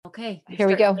Okay. Here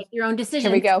we go. Make your own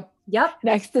decision. Here we go. Yep.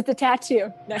 Next is the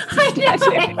tattoo.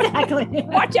 Exactly.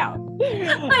 Watch out.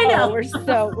 I know. We're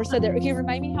so there. Can you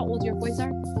remind me how old your boys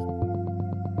are?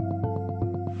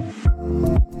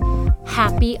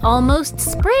 Happy almost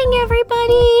spring,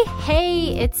 everybody.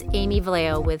 Hey, it's Amy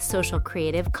Vallejo with Social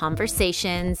Creative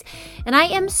Conversations, and I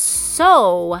am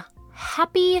so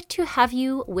happy to have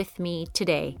you with me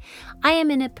today. I am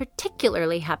in a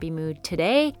particularly happy mood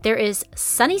today. There is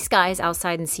sunny skies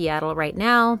outside in Seattle right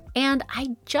now, and I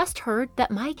just heard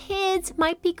that my kids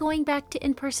might be going back to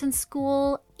in-person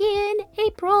school in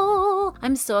April.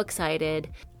 I'm so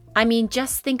excited. I mean,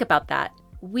 just think about that.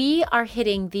 We are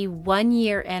hitting the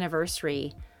 1-year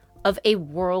anniversary of a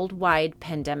worldwide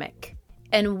pandemic.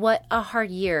 And what a hard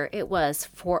year it was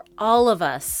for all of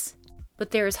us. But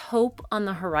there is hope on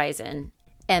the horizon,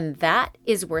 and that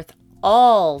is worth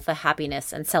all the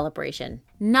happiness and celebration.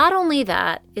 Not only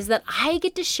that, is that I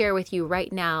get to share with you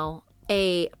right now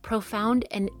a profound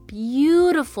and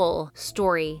beautiful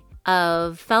story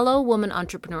of fellow woman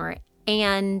entrepreneur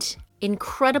and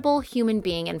incredible human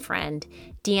being and friend,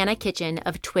 Deanna Kitchen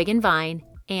of Twig and Vine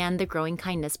and the Growing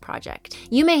Kindness Project.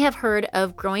 You may have heard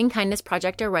of Growing Kindness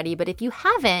Project already, but if you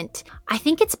haven't, I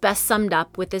think it's best summed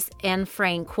up with this Anne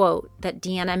Frank quote that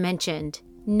Deanna mentioned.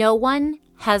 No one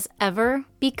has ever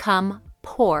become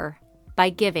poor by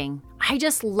giving. I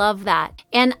just love that.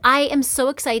 And I am so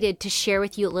excited to share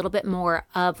with you a little bit more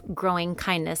of Growing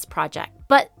Kindness Project.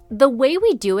 But the way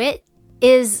we do it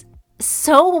is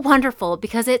so wonderful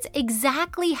because it's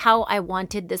exactly how I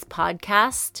wanted this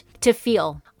podcast to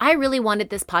feel. I really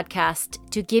wanted this podcast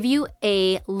to give you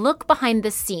a look behind the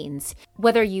scenes.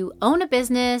 Whether you own a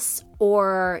business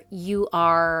or you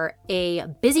are a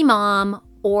busy mom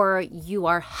or you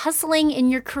are hustling in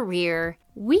your career,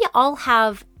 we all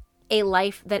have a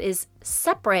life that is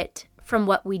separate from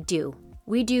what we do.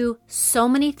 We do so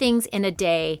many things in a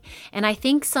day, and I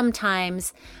think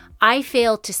sometimes I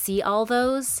fail to see all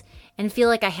those and feel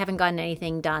like I haven't gotten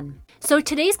anything done. So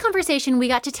today's conversation, we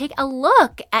got to take a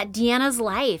look at Deanna's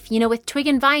life. You know, with Twig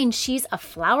and Vine, she's a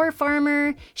flower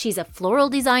farmer, she's a floral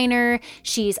designer,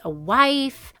 she's a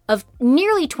wife of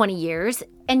nearly 20 years,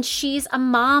 and she's a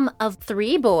mom of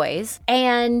 3 boys.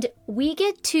 And we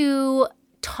get to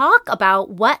talk about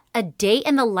what a day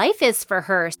in the life is for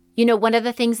her. You know, one of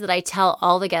the things that I tell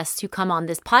all the guests who come on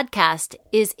this podcast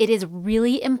is it is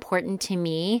really important to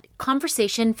me.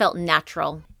 Conversation felt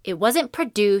natural. It wasn't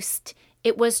produced.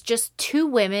 It was just 2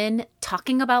 women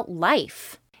talking about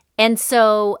life. And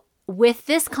so with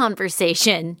this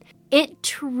conversation, it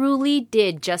truly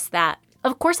did just that.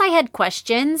 Of course, I had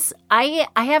questions. I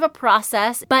have a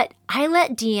process, but I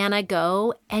let Deanna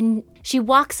go, and she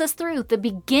walks us through the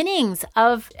beginnings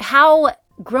of how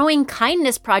Growing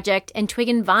Kindness Project and Twig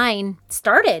and Vine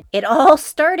started. It all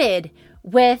started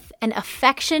with an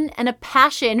affection and a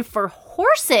passion for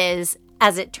horses,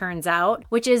 as it turns out,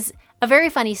 which is a very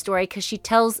funny story because she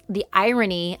tells the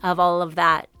irony of all of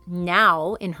that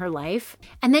now in her life.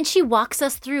 And then she walks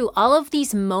us through all of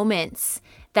these moments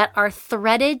that are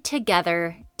threaded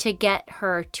together to get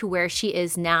her to where she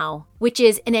is now, which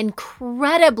is an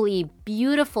incredibly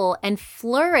beautiful and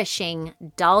flourishing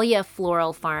dahlia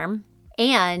floral farm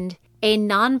and a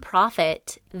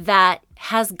nonprofit that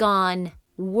has gone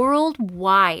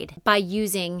worldwide by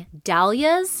using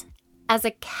dahlias as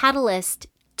a catalyst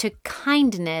to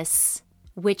kindness,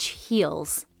 which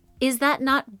heals. Is that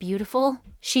not beautiful?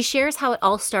 She shares how it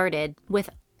all started with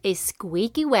a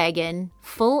squeaky wagon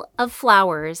full of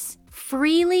flowers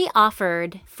freely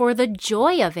offered for the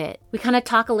joy of it. We kind of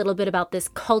talk a little bit about this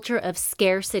culture of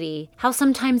scarcity, how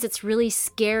sometimes it's really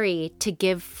scary to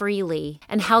give freely,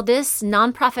 and how this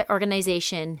nonprofit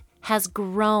organization has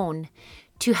grown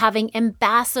to having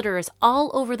ambassadors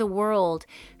all over the world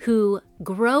who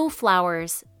grow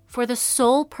flowers for the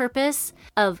sole purpose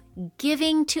of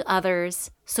giving to others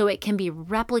so it can be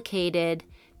replicated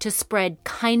to spread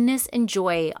kindness and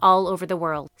joy all over the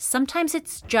world. Sometimes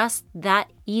it's just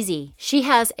that easy. She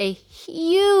has a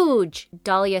huge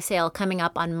dahlia sale coming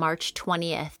up on March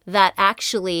 20th that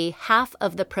actually half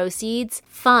of the proceeds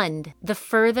fund the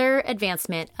further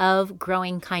advancement of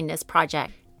Growing Kindness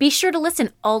Project. Be sure to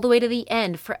listen all the way to the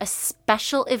end for a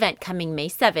special event coming May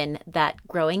 7 that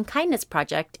Growing Kindness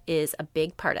Project is a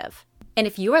big part of. And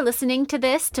if you are listening to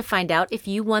this to find out if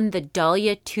you won the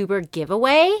Dahlia Tuber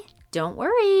giveaway, don't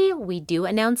worry, we do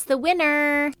announce the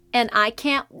winner. And I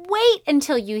can't wait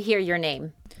until you hear your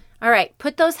name. All right,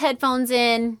 put those headphones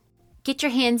in, get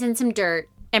your hands in some dirt,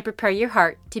 and prepare your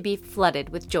heart to be flooded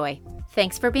with joy.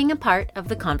 Thanks for being a part of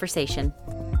the conversation.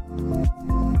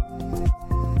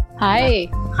 Hi.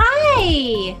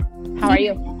 Hi. How are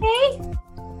you? Hey.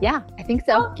 Yeah, I think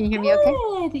so. Can you hear me okay?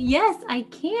 Good. Yes, I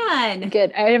can.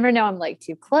 Good. I never know. I'm like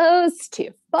too close, too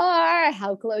far.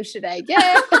 How close should I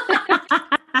get?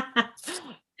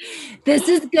 This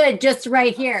is good. Just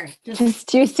right here. Just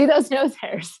do you see those nose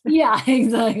hairs? Yeah,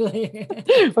 exactly.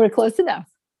 We're close enough.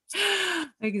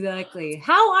 Exactly.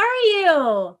 How are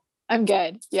you? I'm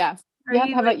good. Yeah. Are Yeah.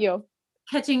 you, How about you?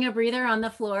 catching a breather on the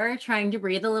floor, trying to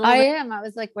breathe a little I bit? am. I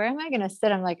was like, where am I going to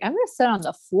sit? I'm like, I'm going to sit on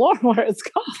the floor where it's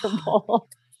comfortable.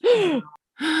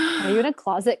 Are you in a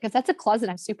closet? Because that's a closet.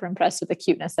 I'm super impressed with the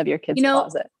cuteness of your kids'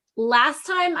 closet. Last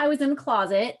time I was in a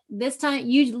closet. This time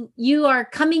you are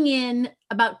coming in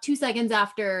about 2 seconds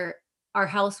after our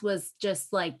house was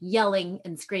just like yelling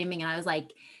and screaming. And I was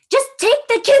like, just take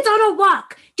the kids on a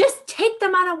walk. Just take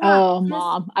them on a walk. Oh,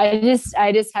 Mom. I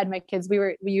just had my kids.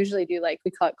 We usually do like,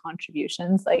 we call it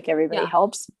contributions. Like everybody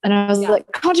helps. And I was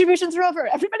like, contributions are over.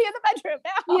 Everybody in the bedroom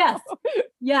now. Yes.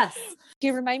 Yes. Can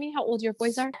you remind me how old your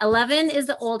boys are? 11 is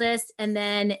the oldest. And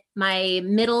then my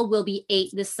middle will be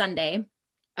 8 this Sunday.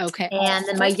 Okay. And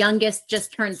then my youngest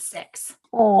just turned 6.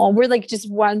 Oh, we're like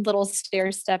just one little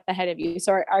stair step ahead of you.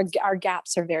 So our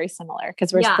gaps are very similar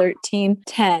because we're 13,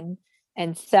 10,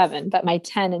 and 7, but my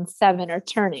 10 and 7 are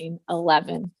turning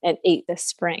 11 and 8 this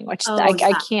spring, which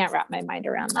I can't wrap my mind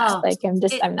around that. Like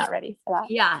I'm not ready for that.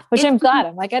 Yeah. Which I'm glad.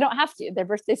 I'm like, I don't have to. Their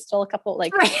birthday's still a couple,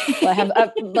 like, well, I have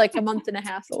like a month and a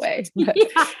half away. But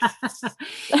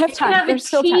I have time. Have There's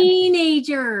still time.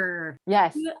 Teenager.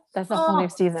 Yes. That's a whole new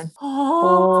season. Oh,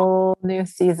 Whole new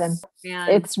season. man.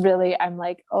 It's really, I'm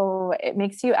like, oh, it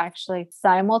makes you actually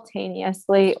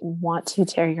simultaneously want to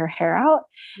tear your hair out.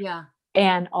 Yeah.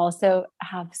 And also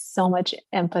have so much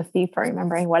empathy for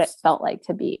remembering what it felt like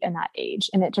to be in that age.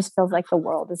 And it just feels like the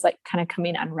world is like kind of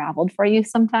coming unraveled for you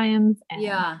sometimes. And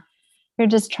you're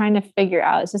just trying to figure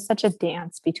out, it's just such a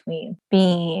dance between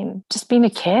being a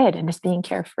kid and just being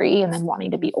carefree and then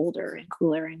wanting to be older and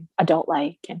cooler and adult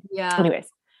like. And anyways,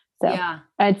 so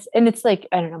it's like,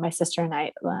 I don't know, my sister and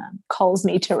I calls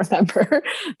me to remember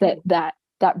that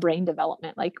brain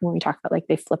development. Like when we talk about like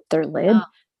they flip their lid,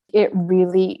 it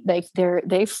really like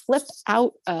they flip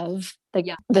out of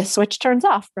the switch turns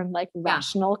off from like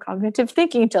rational cognitive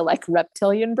thinking to like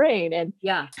reptilian brain. And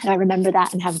I remember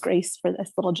that and have grace for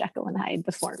this little Jekyll and Hyde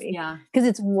before me. Yeah. Cause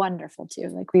it's wonderful too.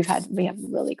 Like we have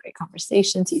really great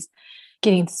conversations. He's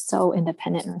getting so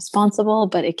independent and responsible,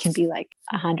 but it can be like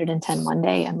 110 one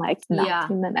day and like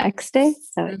nothing the next day.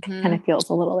 So it kind of feels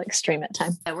a little extreme at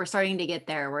times. We're starting to get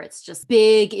there where it's just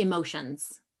big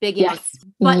emotions. But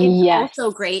it's also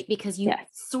great because you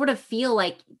sort of feel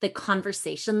like the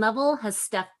conversation level has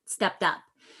stepped up.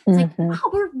 It's like, wow,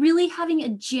 we're really having a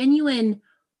genuine,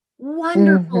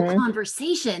 wonderful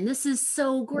conversation. This is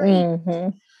so great.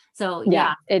 So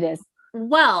it is.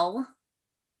 Well,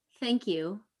 thank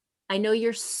you. I know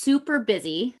you're super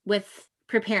busy with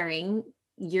preparing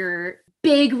your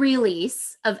big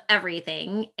release of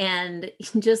everything. And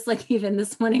just like even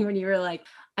this morning when you were like,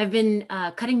 I've been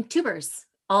cutting tubers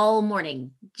all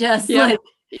morning, just like,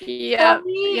 give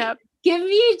me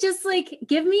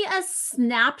a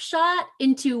snapshot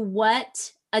into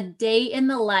what a day in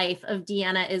the life of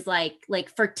Deanna is like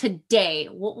for today.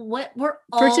 What we're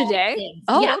all for today? Things.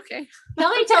 Oh, okay. Tell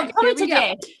me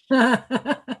today.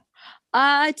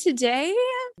 Today,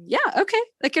 okay.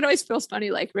 That can always feels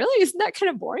funny. Like, really, isn't that kind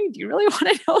of boring? Do you really want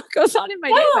to know what goes on in my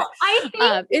day? But, I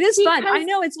think it is fun. I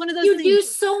know it's one of those things. You do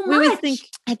so much.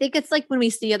 I think it's like when we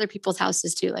see other people's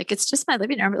houses too. Like, it's just my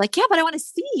living room. We're like, yeah, but I want to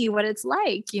see what it's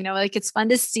like. You know, like it's fun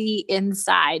to see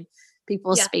inside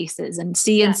people's spaces and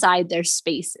see inside their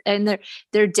space and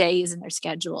their days and their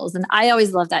schedules. And I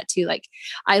always love that too. Like,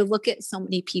 I look at so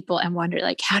many people and wonder,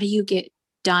 like, how do you get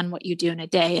done what you do in a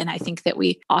day? And I think that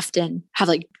we often have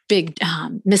like big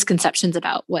misconceptions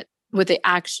about what they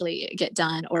actually get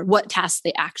done or what tasks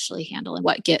they actually handle and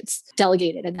what gets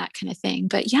delegated and that kind of thing.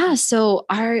 But so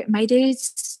my day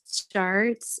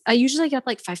starts, I usually get up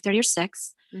like 5:30 or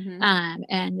 6.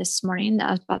 And this morning that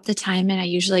was about the time. And I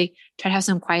usually try to have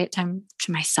some quiet time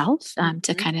to myself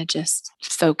to kind of just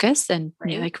focus and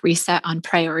like reset on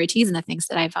priorities and the things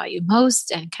that I value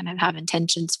most and kind of have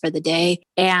intentions for the day.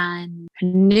 And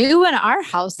new in our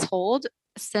household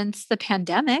since the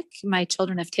pandemic, my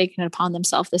children have taken it upon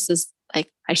themselves. This is like,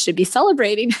 I should be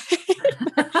celebrating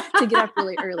to get up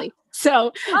really early.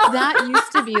 So that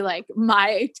used to be like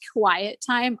my quiet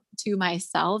time to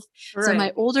myself. Right. So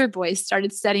my older boys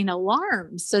started setting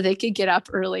alarms so they could get up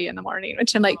early in the morning,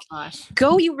 which I'm like,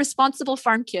 go you responsible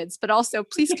farm kids, but also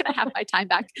please can I have my time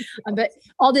back? But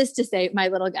all this to say, my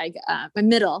little guy, my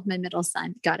middle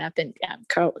son got up and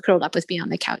curled up with me on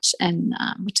the couch and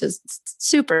which is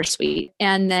super sweet.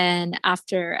 And then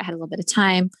after I had a little bit of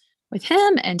time, with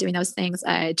him and doing those things,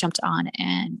 I jumped on,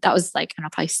 and that was like, I don't know,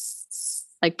 probably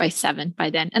like by 7 by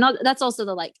then. And that's also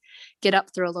the like, get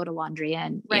up, throw a load of laundry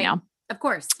and, right. you know, of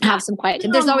course, have some quiet.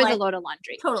 There's always a load of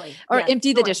laundry. Totally. Or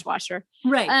empty the dishwasher.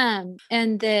 Right.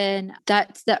 And then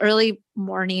that's the early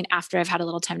morning after I've had a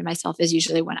little time to myself is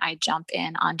usually when I jump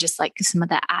in on just like some of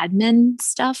the admin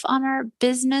stuff on our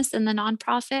business and the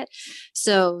nonprofit.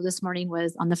 So this morning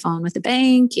was on the phone with the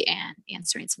bank and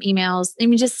answering some emails. I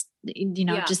mean, just, you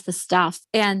know, just the stuff.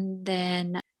 And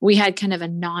then we had kind of a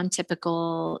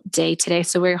non-typical day today.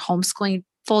 So we're homeschooling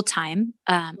full time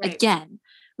again,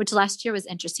 which last year was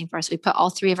interesting for us. We put all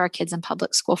 3 of our kids in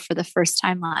public school for the first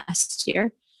time last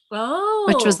year. Oh,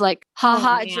 which was like,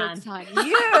 jokes on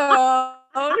you.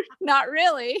 Not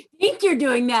really. I think you're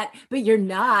doing that, but you're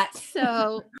not.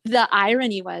 So the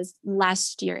irony was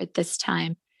last year at this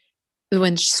time,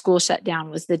 when school shut down,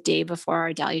 was the day before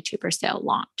our Dahlia Tuber sale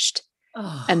launched.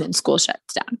 And then school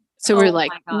shuts down. So we're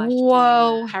like,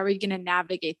 whoa, how are we going to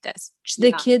navigate this?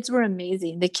 The kids were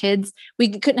amazing. The kids, we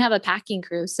couldn't have a packing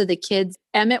crew. So the kids,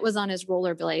 Emmett was on his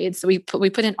rollerblades. So we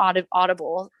put in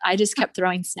Audible. I just kept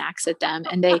throwing snacks at them,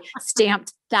 and they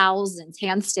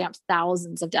hand stamped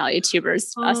thousands of Dahlia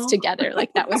Tubers us together.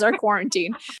 Like that was our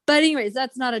quarantine. But anyways,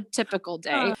 that's not a typical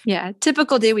day.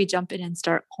 Typical day, we jump in and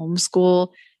start homeschool,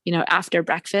 you know, after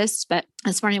breakfast. But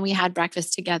this morning we had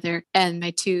breakfast together, and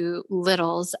my 2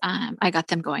 littles, I got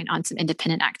them going on some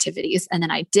independent activities. And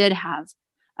then I did have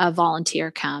a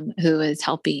volunteer come who is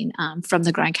helping from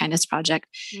the Growing Kindness Project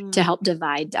to help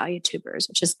divide Dahlia Tubers,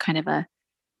 which is kind of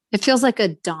it feels like a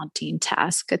daunting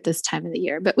task at this time of the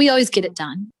year, but we always get it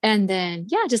done. And then,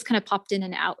 just kind of popped in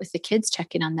and out with the kids,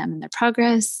 checking on them and their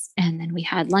progress. And then we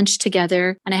had lunch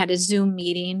together, and I had a Zoom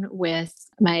meeting with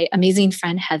my amazing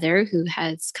friend, Heather, who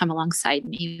has come alongside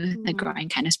me with the Growing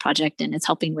Kindness Project and is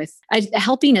helping with,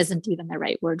 helping isn't even the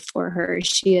right word for her.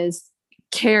 She is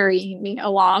carrying me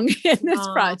along in this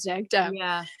project.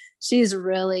 She's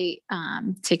really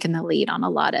taken the lead on a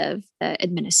lot of the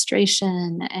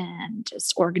administration and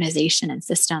just organization and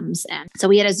systems. And so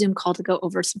we had a Zoom call to go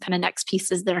over some kind of next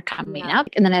pieces that are coming up.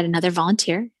 And then I had another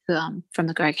volunteer who, from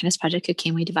the Growing Kindness Project who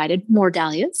came. We divided more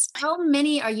dahlias. How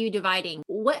many are you dividing?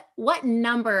 What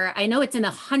number? I know it's in the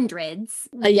hundreds.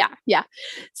 Yeah.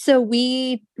 So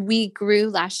we grew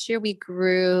last year.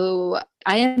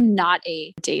 I am not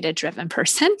a data-driven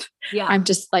person. I'm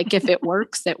just like, if it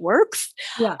works, it works.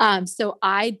 So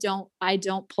I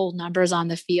don't pull numbers on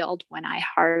the field when I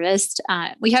harvest.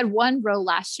 We had one row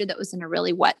last year that was in a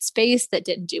really wet space that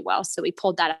didn't do well. So we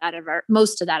pulled that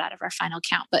most of that out of our final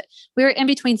count, but we were in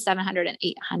between 700 and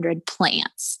 800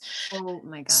 plants. Oh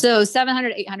my God. So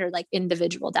 700, 800 like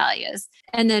individual dahlias.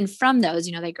 And then from those,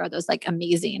 you know, they grow those like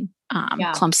amazing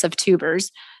clumps of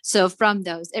tubers. So from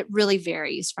those, it really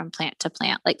varies from plant to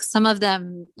plant. Like some of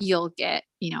them you'll get,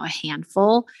 you know, a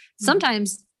handful.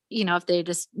 Sometimes, you know, if they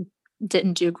just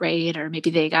didn't do great, or maybe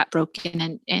they got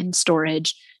broken in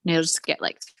storage, and you'll just get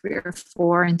like 3 or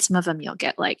 4. And some of them you'll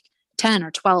get like 10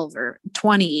 or 12 or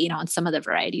 20, you know, on some of the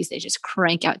varieties, they just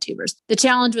crank out tubers. The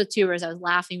challenge with tubers, I was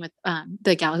laughing with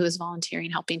the gal who was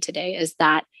volunteering, helping today, is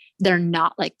that they're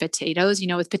not like potatoes. You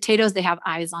know, with potatoes, they have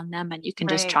eyes on them, and you can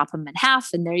just chop them in half,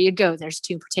 and there you go. There's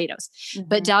 2 potatoes.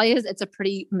 But dahlias, it's a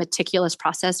pretty meticulous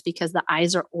process because the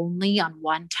eyes are only on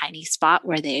one tiny spot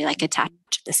where they like attach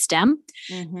to the stem.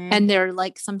 And they're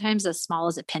like sometimes as small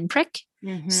as a pinprick.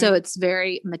 So it's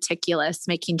very meticulous,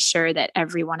 making sure that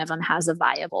every one of them has a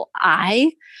viable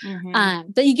eye.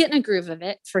 But you get in a groove of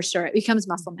it for sure. It becomes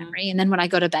muscle memory. And then when I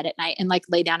go to bed at night and like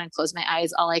lay down and close my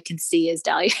eyes, all I can see is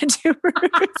dahlia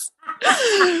tubers.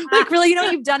 Like really, you know,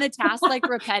 you've done a task like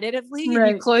repetitively, and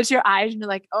you close your eyes and you're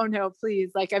like, oh no,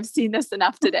 please. Like I've seen this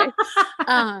enough today.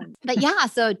 But yeah,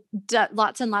 so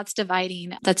lots and lots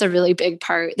dividing. That's a really big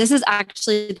part. This is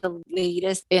actually the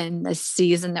latest in the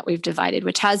season that we've divided,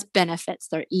 which has benefits.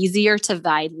 They're easier to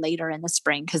divide later in the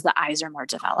spring because the eyes are more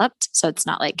developed. So it's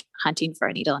not like hunting for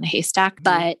a needle in a haystack,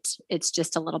 but it's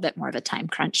just a little bit more of a time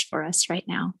crunch for us right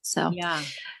now. So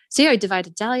I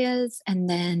divided dahlias. And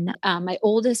then my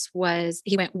oldest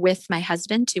he went with my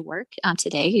husband to work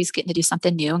today. He's getting to do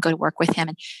something new and go to work with him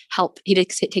and help. He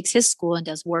takes his school and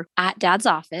does work at Dad's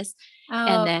office.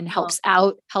 And then helps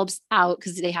out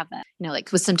because they have that, you know,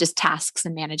 like with some just tasks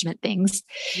and management things.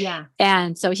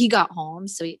 And so he got home,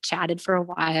 so we chatted for a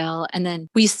while, and then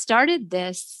we started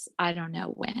this, I don't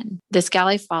know when, this gal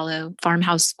I follow,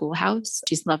 Farmhouse Schoolhouse.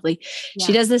 She's lovely.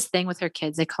 She does this thing with her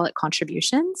kids. They call it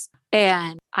contributions.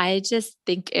 And I just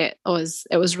think it was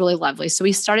really lovely. So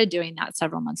we started doing that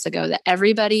several months ago, that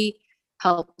everybody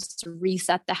helps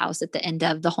reset the house at the end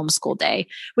of the homeschool day,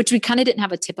 which we kind of didn't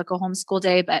have a typical homeschool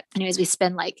day. But anyways, we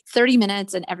spend like 30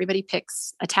 minutes and everybody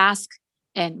picks a task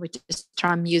and we just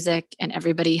turn on music and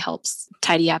everybody helps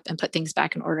tidy up and put things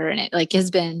back in order. And it like has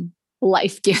been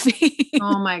life-giving.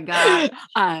 Oh my God.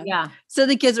 Yeah. So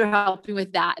the kids were helping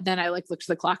with that. Then I like looked at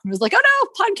the clock and was like, oh no,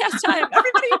 podcast time.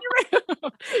 Everybody in your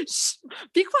room. Shh,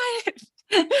 be quiet.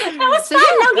 That was fun.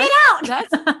 Now get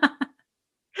out.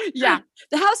 Yeah.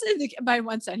 The house, my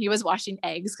one son, he was washing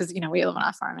eggs because, we live on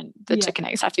a farm and the chicken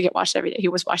eggs have to get washed every day. He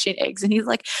was washing eggs and he's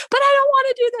like, but I don't want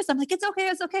to do this. I'm like, it's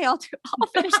okay. I'll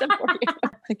finish them for you.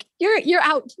 Like you're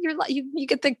out. You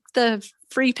get the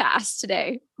free pass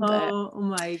today. Oh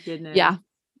my goodness. Yeah.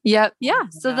 Yep. Yeah.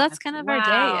 So that's kind of our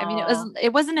day. I mean,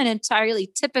 it wasn't an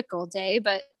entirely typical day,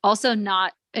 but also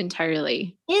not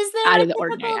entirely out of the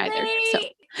ordinary either. So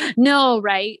no,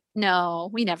 right? No,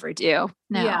 we never do.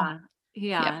 No.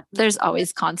 Yeah. There's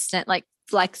always constant like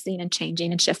flexing and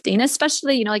changing and shifting,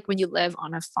 especially, like when you live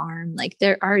on a farm, like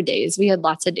there are days, we had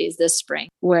lots of days this spring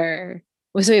where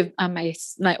we have,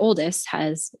 my oldest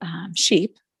has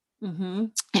sheep. Mm-hmm.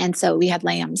 And so we had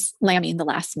lambing the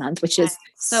last month, which is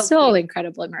so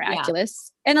incredible and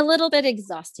miraculous and a little bit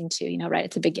exhausting too, right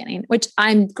at the beginning, which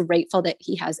I'm grateful that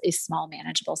he has a small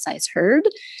manageable size herd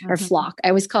or flock. I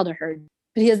always called a herd.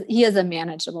 But he has a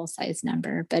manageable size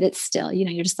number, but it's still,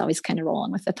 you're just always kind of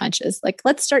rolling with the punches. Like,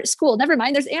 let's start school. Never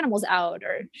mind, there's animals out,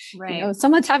 or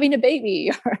someone's having a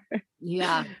baby.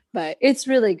 But it's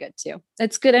really good too.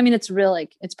 It's good. I mean, it's real.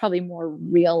 Like, it's probably more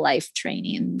real life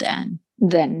training than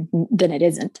it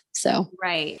isn't. So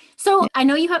right. So I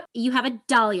know you have a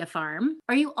Dahlia farm.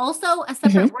 Are you also a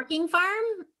separate working farm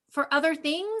for other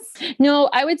things? No,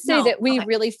 I would say that we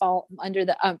really fall under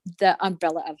the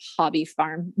umbrella of hobby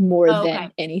farm more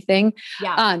than anything.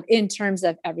 In terms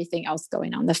of everything else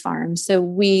going on the farm. So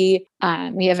we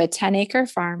have a 10-acre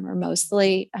farm. We're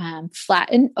mostly flat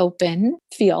and open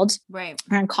field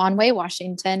around Conway,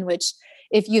 Washington, which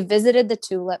if you visited the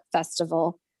Tulip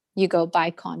Festival, you go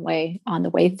by Conway on the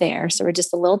way there. So we're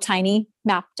just a little tiny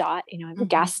map dot, a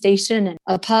gas station and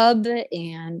a pub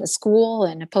and a school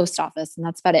and a post office. And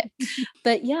that's about it.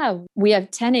 But yeah, we have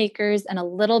 10 acres and a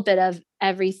little bit of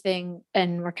everything.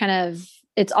 And we're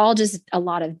it's all just a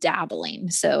lot of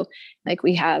dabbling. So like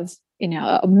we have,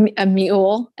 a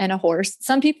mule and a horse.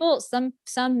 Some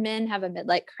some men have a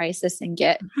midlife crisis and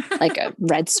get like a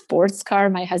red sports car.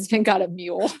 My husband got a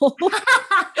mule. So we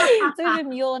have a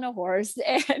mule and a horse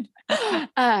and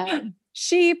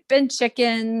sheep and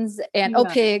chickens and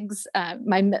pigs.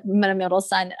 My middle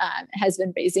son has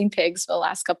been raising pigs for the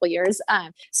last couple of years.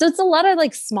 So it's a lot of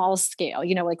like small scale,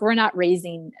 like we're not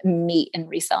raising meat and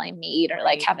reselling meat or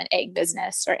like have an egg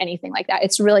business or anything like that.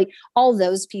 It's really all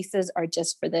those pieces are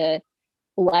just for the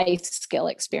life skill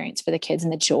experience for the kids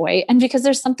and the joy. And because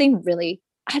there's something really,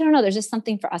 I don't know, there's just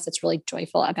something for us that's really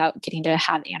joyful about getting to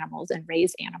have animals and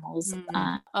raise animals. Okay.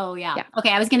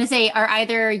 I was going to say, are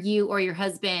either you or your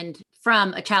husband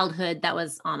from a childhood that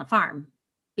was on a farm?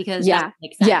 Because that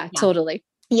makes sense. Yeah, totally.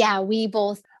 Yeah, we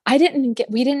both,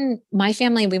 my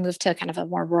family, we moved to kind of a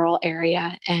more rural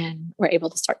area and were able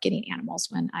to start getting animals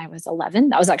when I was 11.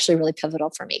 That was actually really pivotal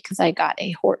for me because I got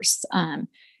a horse.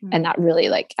 And that really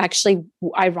actually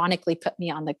ironically put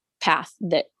me on the path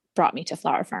that brought me to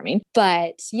flower farming.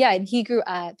 But yeah, and he grew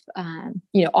up,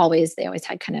 they always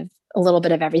had kind of a little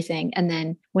bit of everything. And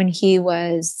then when he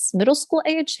was middle school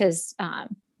age, his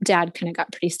dad kind of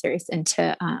got pretty serious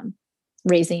into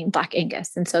raising Black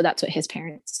Angus. And so that's what his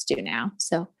parents do now.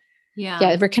 So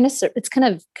we're it's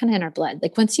kind of in our blood.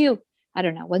 Like once you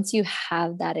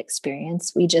have that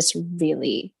experience, we just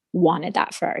really wanted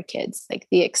that for our kids, like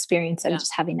the experience of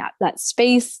just having that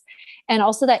space and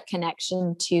also that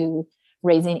connection to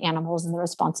raising animals and the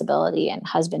responsibility and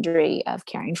husbandry of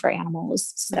caring for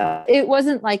animals. So it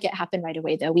wasn't like it happened right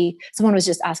away though. Someone was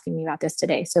just asking me about this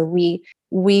today. So we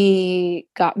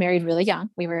got married really young.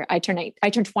 I turned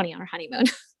 20 on our honeymoon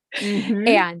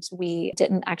and we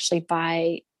didn't actually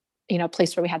buy, a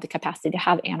place where we had the capacity to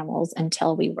have animals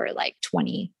until we were like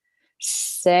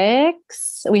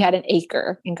 26. We had an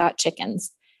acre and got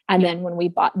chickens. And then when we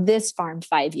bought this farm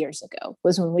 5 years ago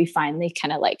was when we finally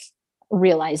kind of like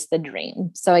realized the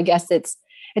dream. So I guess it's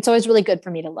always really good for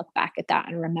me to look back at that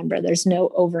and remember there's no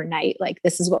overnight, like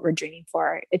this is what we're dreaming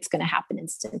for. It's going to happen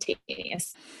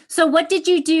instantaneous. So what did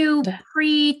you do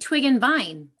pre-Twig and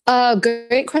Vine?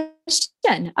 Great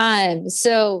question.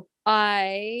 So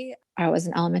I was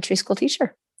an elementary school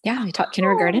teacher. Yeah. I taught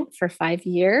kindergarten for 5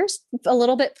 years, a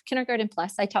little bit kindergarten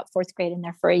plus. I taught fourth grade in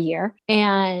there for a year.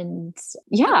 And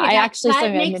I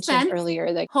mentioned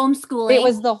earlier that homeschooling. It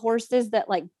was the horses that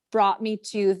like brought me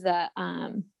to the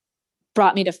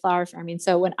brought me to flower farming.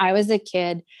 So when I was a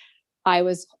kid, I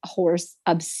was horse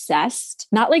obsessed,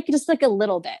 not like just like a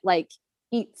little bit, like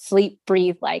eat, sleep,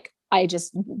 breathe. Like I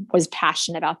just was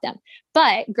passionate about them.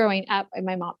 But growing up,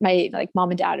 my mom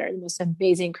and dad are the most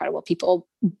amazing, incredible people,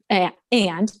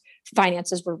 and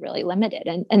finances were really limited.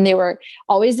 And they were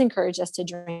always encouraged us to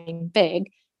dream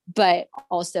big, but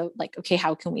also like, okay,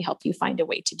 how can we help you find a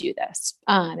way to do this?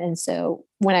 And so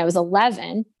when I was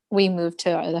 11, we moved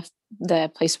to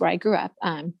the place where I grew up,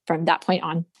 from that point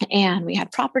on, and we had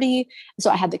property.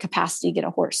 So I had the capacity to get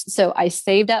a horse. So I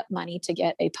saved up money to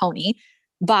get a pony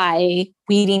by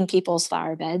weeding people's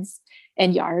flower beds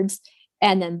and yards.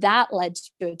 And then that led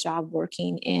to a job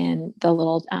working in the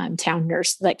little town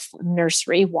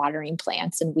nursery, watering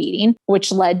plants and weeding,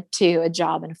 which led to a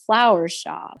job in a flower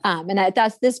shop. And at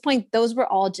this point, those were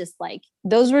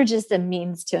just a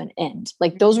means to an end.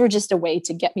 Like those were just a way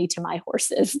to get me to my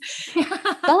horses.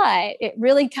 But it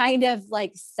really kind of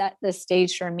like set the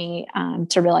stage for me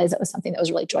to realize it was something that was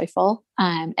really joyful.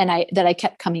 And I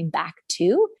kept coming back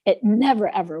to. It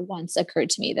never, ever once occurred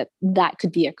to me that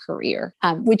could be a career,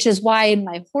 which is why in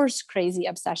my horse crazy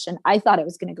obsession, I thought I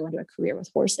was going to go into a career with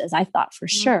horses. I thought for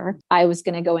sure I was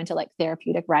going to go into like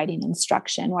therapeutic riding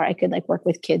instruction where I could like work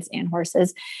with kids and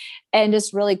horses, and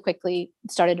just really quickly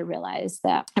started to realize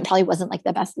that it probably wasn't like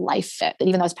the best life fit. But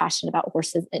even though I was passionate about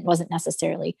horses, it wasn't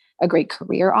necessarily a great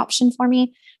career option for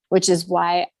me, which is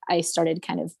why I started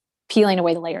kind of peeling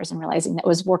away the layers and realizing that it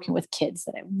was working with kids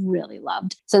that I really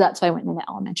loved. So that's why I went into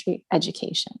elementary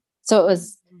education. So it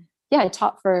was, I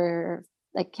taught for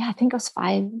I think it was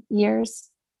 5 years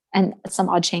and some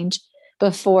odd change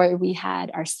before we had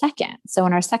our second. So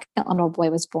when our second little boy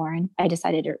was born, I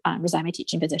decided to resign my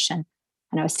teaching position,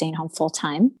 and I was staying home full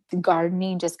time.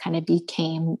 Gardening just kind of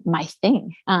became my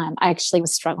thing. I actually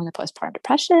was struggling with postpartum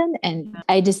depression, and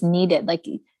I just needed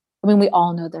we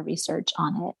all know the research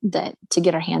on it, that to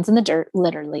get our hands in the dirt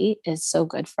literally is so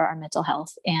good for our mental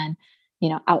health and,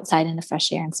 outside in the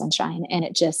fresh air and sunshine. And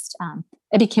it just,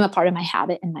 it became a part of my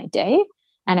habit in my day.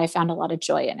 And I found a lot of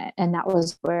joy in it. And that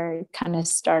was where it kind of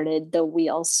started the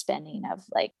wheels spinning of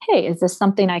like, hey, is this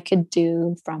something I could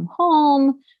do from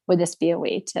home? Would this be a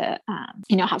way to,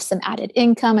 have some added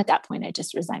income? At that point, I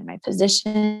just resigned my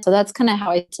position. So that's kind of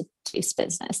how I took this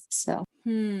business. So.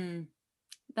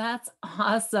 That's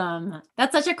awesome.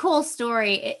 That's such a cool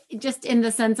story. Just in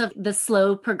the sense of the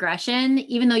slow progression,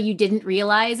 even though you didn't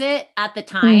realize it at the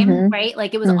time, right?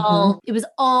 Like it was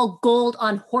all gold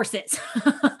on horses.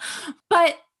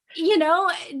 But,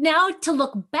 now to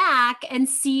look back and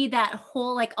see that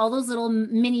whole, like all those little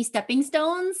mini stepping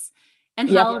stones and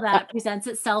how that presents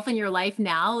itself in your life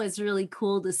now is really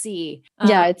cool to see.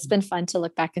 It's been fun to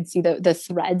look back and see the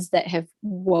threads that have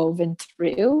woven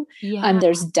through.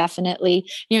 There's definitely,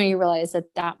 you realize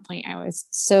at that point I was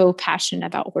so passionate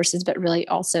about horses, but really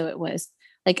also it was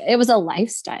a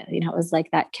lifestyle, it was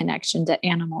like that connection to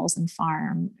animals and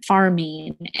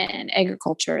farming and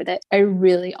agriculture that I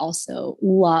really also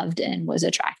loved and was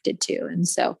attracted to. And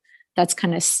so that's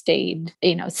kind of stayed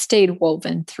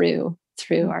woven through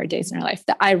our days in our life.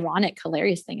 The ironic,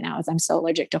 hilarious thing now is I'm so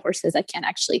allergic to horses, I can't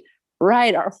actually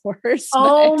ride our horse.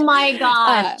 Oh my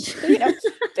gosh.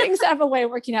 Things have a way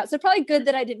of working out. So probably good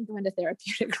that I didn't go into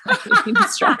therapeutic riding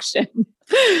instruction.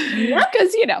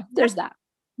 Because, there's that.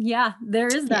 Yeah, there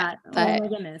is that. Oh my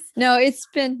goodness. No, it's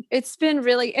been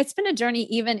a journey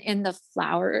even in the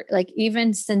flower,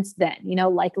 even since then,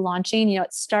 launching,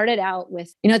 it started out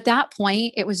with, at that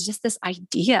point, it was just this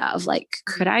idea of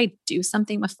could I do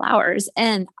something with flowers?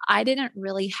 And I didn't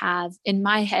really have in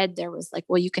my head, there was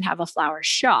well, you can have a flower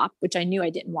shop, which I knew I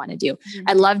didn't want to do.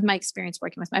 I loved my experience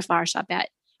working with my flower shop at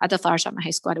the flower shop in my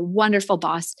high school. I had a wonderful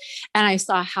boss, and I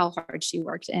saw how hard she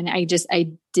worked. And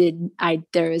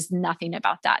there was nothing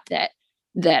about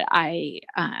that I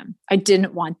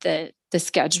didn't want the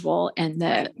schedule and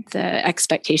the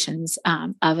expectations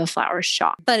of a flower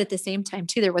shop. But at the same time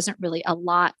too, there wasn't really a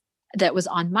lot that was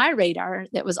on my radar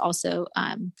that was also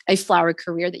a flower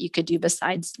career that you could do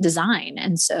besides design.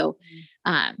 And so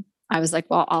I was like,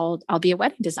 well, I'll be a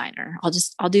wedding designer.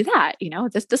 I'll do that.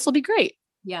 This will be great.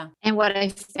 Yeah. And what I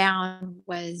found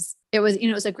was it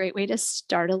was a great way to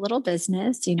start a little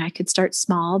business. I could start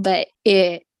small, but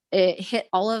it hit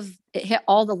all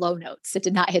the low notes. It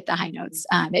did not hit the high notes.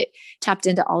 It tapped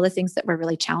into all the things that were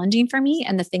really challenging for me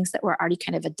and the things that were already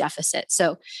kind of a deficit.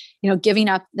 So, giving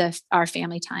up our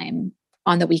family time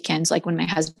on the weekends, like when my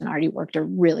husband already worked a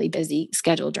really busy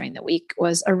schedule during the week,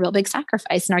 was a real big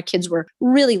sacrifice. And our kids were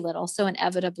really little. So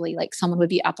inevitably, someone would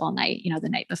be up all night, the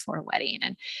night before a wedding.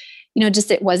 And,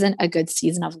 just, it wasn't a good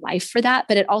season of life for that.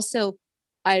 But it also,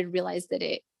 I realized that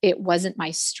it wasn't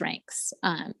my strengths.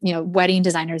 Wedding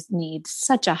designers need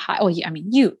such a high,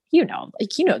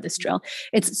 this drill.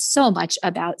 It's so much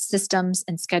about systems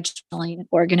and scheduling and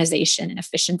organization and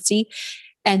efficiency.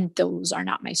 And those are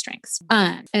not my strengths.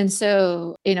 And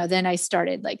so, then I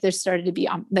started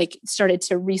started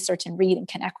to research and read and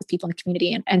connect with people in the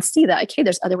community and see that, okay,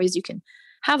 there's other ways you can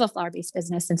have a flower-based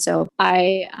business. And so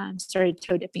I started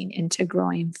toe dipping into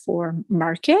growing for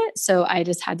market. So I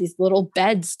just had these little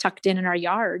beds tucked in our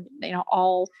yard,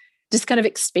 all just kind of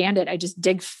expanded. I just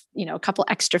dig, a couple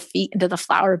extra feet into the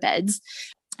flower beds.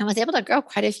 I was able to grow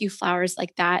quite a few flowers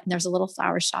like that. And there's a little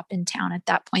flower shop in town at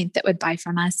that point that would buy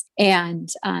from us. And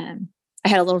I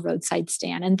had a little roadside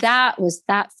stand, and that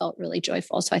felt really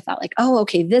joyful. So I thought like, oh,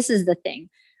 okay, this is the thing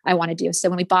I want to do. So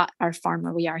when we bought our farm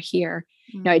where we are here,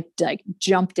 I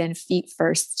jumped in feet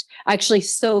first, actually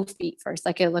so feet first.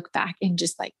 Like I look back and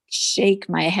just shake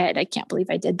my head. I can't believe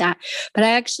I did that. But I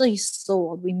actually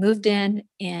sold. We moved in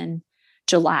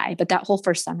July, but that whole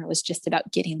first summer was just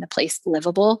about getting the place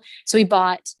livable. So you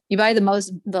buy the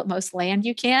most land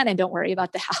you can and don't worry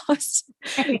about the house.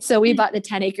 So we bought the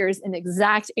 10 acres in the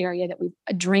exact area that we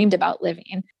dreamed about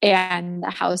living. And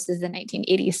the house is the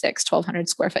 1986, 1,200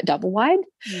 square foot double wide.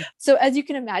 Yeah. So as you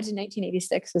can imagine,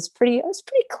 1986 was pretty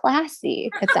classy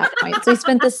at that point. So we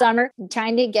spent the summer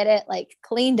trying to get it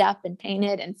cleaned up and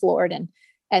painted and floored and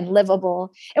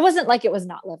livable. It wasn't like it was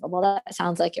not livable. That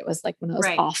sounds like it was one of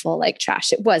those awful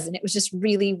trash. It wasn't. It was just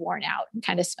really worn out and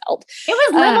kind of smelled. It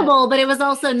was livable, but it was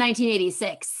also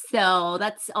 1986. So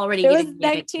that's already. It was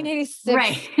 1986.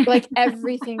 Right.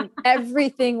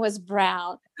 Everything was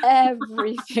brown.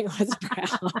 Everything was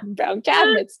brown. Brown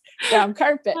cabinets, brown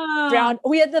carpet, brown.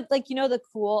 We had the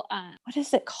cool, what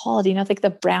is it called?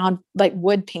 The brown,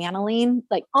 wood paneling,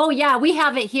 oh yeah, we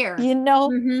have it here.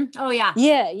 Mm-hmm. Oh yeah.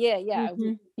 Yeah.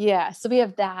 Mm-hmm. Yeah. So we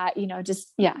have that,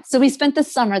 So we spent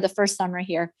the first summer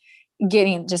here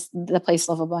getting just the place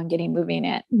livable and moved in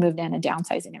and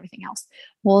downsizing everything else.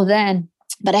 Well then,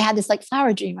 but I had this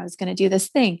flower dream. I was going to do this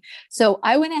thing. So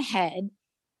I went ahead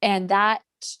and I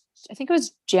think it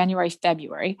was January,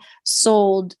 February,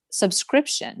 sold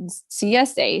subscriptions,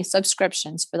 CSA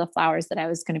subscriptions for the flowers that I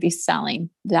was going to be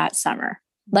selling that summer,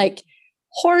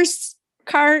 horse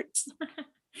carts,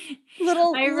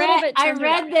 I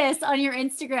read this on your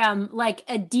Instagram,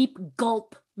 a deep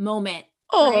gulp moment.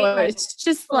 Oh, right? It's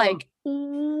just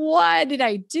what did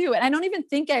I do? And I don't even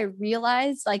think I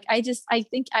realized, I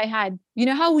think I had,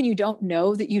 how when you don't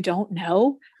know that you don't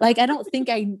know, I don't think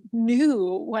I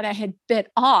knew what I had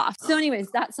bit off. So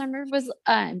anyways, that summer was,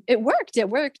 it worked.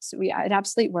 It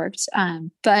absolutely worked.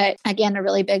 But again, a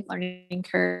really big learning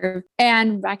curve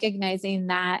and recognizing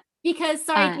that. Because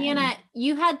Deanna,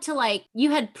 you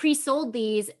had pre-sold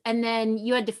these and then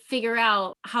you had to figure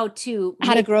out how to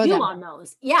grow them on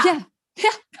those. Yeah.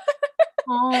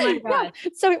 Oh my God.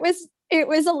 Yeah. So it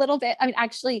was a little bit,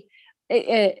 actually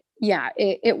it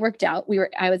worked out.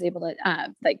 I was able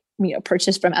to,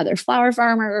 purchase from other flower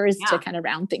farmers to kind of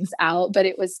round things out, but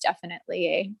it was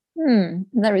definitely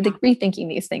rethinking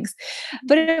these things,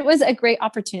 but it was a great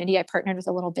opportunity. I partnered with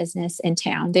a little business in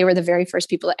town. They were the very first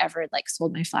people that ever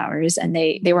sold my flowers, and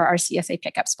they were our CSA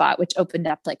pickup spot, which opened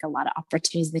up a lot of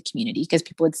opportunities in the community because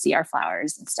people would see our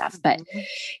flowers and stuff. But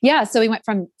yeah, so we went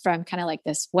from kind of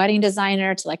this wedding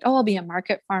designer to I'll be a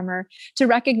market farmer, to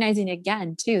recognizing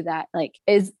again too that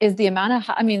is the amount of,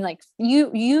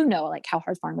 how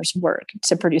hard farmers work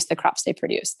to produce the crops they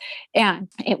produce. And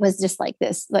it was just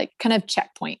this kind of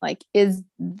checkpoint, is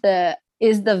the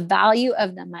value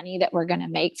of the money that we're going to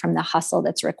make from the hustle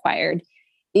that's required,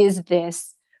 is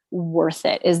this worth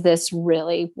it? Is this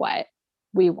really what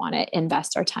we want to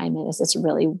invest our time in? Is this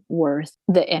really worth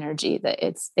the energy that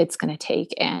it's going to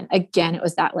take? And again, it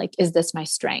was that is this my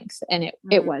strength? And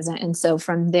it wasn't. And so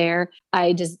from there,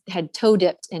 I just had toe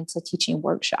dipped into teaching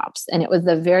workshops. And it was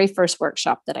the very first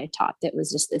workshop that I taught that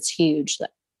was just this huge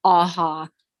aha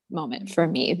moment for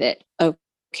me that,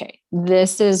 okay,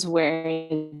 this is where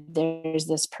there's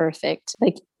this perfect,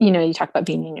 you talk about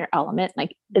being in your element.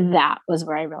 That was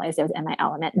where I realized I was in my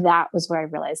element. That was where I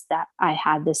realized that I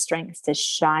had the strengths to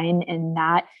shine in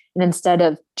that. And instead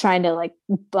of trying to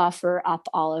buffer up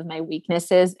all of my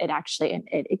weaknesses,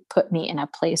 it put me in a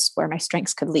place where my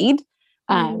strengths could lead,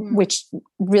 which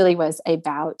really was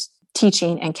about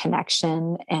teaching and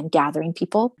connection and gathering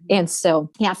people. And so,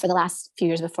 for the last few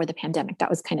years before the pandemic, that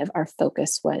was kind of our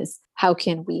focus, was how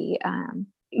can we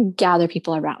gather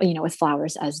people around, with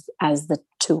flowers as the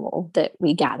tool that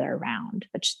we gather around,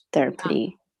 which they're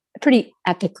pretty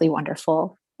epically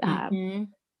wonderful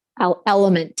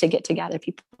element to get to gather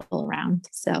people around.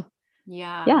 So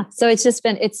Yeah. So it's just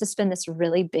been this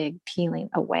really big peeling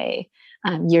away.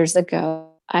 Years ago,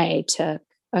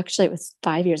 it was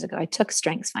 5 years ago, I took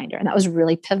StrengthsFinder, and that was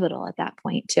really pivotal at that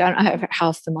point too. I don't know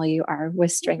how familiar you are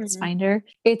with StrengthsFinder.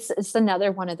 It's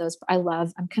another one of those I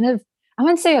love. I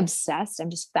wouldn't say obsessed. I'm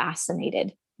just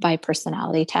fascinated by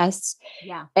personality tests.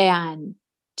 Yeah. And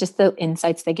just the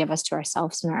insights they give us to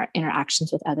ourselves and our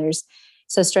interactions with others.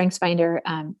 So StrengthsFinder,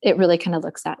 it really kind of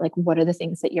looks at like, what are the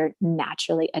things that you're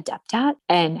naturally adept at,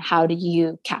 and how do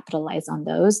you capitalize on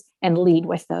those and lead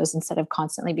with those instead of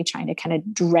constantly be trying to kind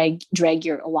of drag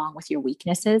you along with your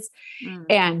weaknesses.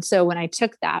 And so when I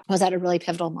took that, I was at a really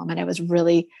pivotal moment. I was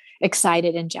really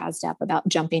excited and jazzed up about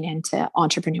jumping into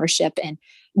entrepreneurship and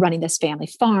running this family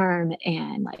farm.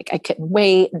 And like, I couldn't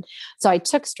wait. And so I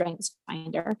took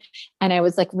StrengthsFinder, and I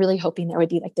was like really hoping there would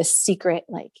be like this secret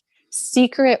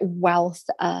wealth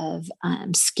of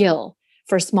skill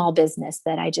for small business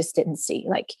that I just didn't see,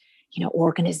 like,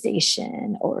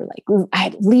 organization, or like I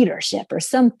had leadership or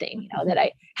something, that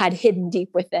I had hidden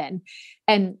deep within.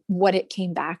 And what it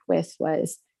came back with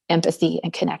was empathy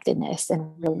and connectedness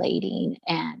and relating,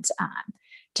 and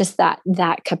just that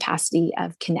capacity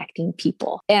of connecting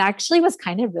people. And actually was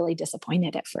kind of really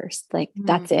disappointed at first. Like,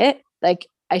 that's it. Like,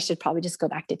 I should probably just go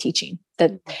back to teaching.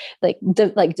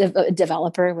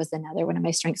 Developer was another one of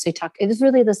my strengths. So it was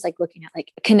really this, like, looking at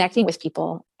like connecting with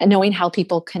people and knowing how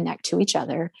people connect to each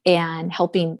other and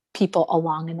helping people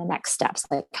along in the next steps,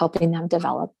 like helping them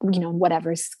develop,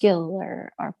 whatever skill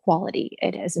or quality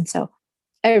it is. And so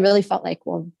I really felt like,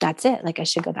 well, that's it. Like, I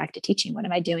should go back to teaching. What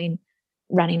am I doing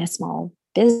running a small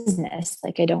business?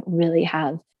 Like, I don't really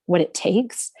have what it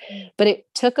takes. But it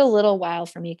took a little while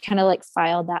for me, kind of like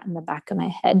filed that in the back of my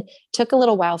head. It took a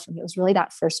little while for me. It was really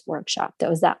that first workshop that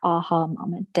was that aha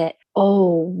moment that,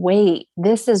 oh, wait,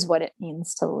 this is what it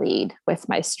means to lead with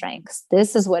my strengths.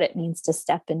 This is what it means to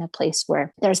step in a place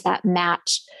where there's that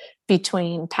match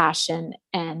between passion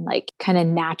and like kind of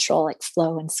natural like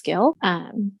flow and skill.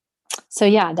 So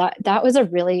yeah, that was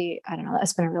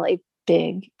that's been a really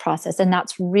big process. And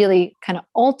that's really kind of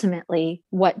ultimately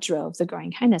what drove the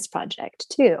Growing Kindness Project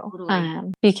too.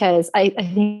 Totally. Because I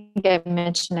think I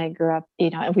mentioned I grew up,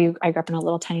 I grew up in a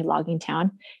little tiny logging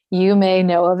town. You may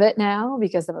know of it now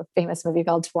because of a famous movie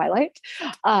called Twilight.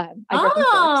 I grew up in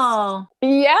Forks.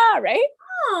 Yeah, right?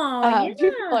 Oh, yeah.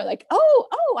 People are like,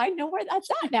 oh, I know where that's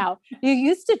at now. You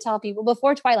used to tell people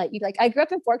before Twilight, you'd like, I grew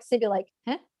up in Forks. They'd be like,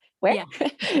 huh? Where? Yeah.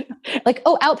 Like,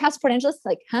 oh, out past Port Angeles.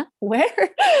 Like, huh? Where?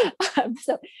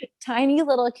 So tiny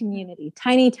little community,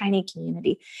 tiny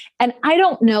community. And I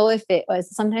don't know if it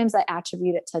was, sometimes I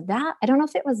attribute it to that. I don't know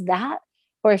if it was that,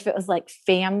 or if it was like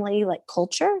family, like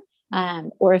culture,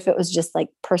 or if it was just like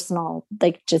personal,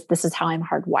 like just, this is how I'm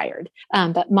hardwired.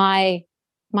 But my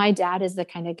dad is the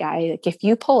kind of guy, like if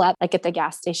you pull up like at the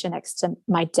gas station next to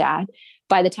my dad,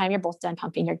 by the time you're both done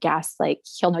pumping your gas, like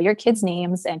he'll know your kids'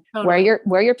 names and where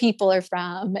your people are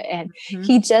from. And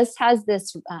he just has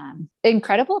this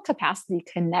incredible capacity to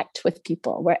connect with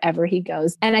people wherever he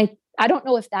goes. And I don't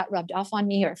know if that rubbed off on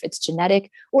me, or if it's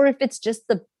genetic, or if it's just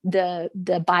the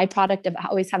byproduct of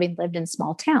always having lived in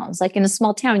small towns. Like in a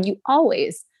small town, you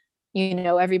always,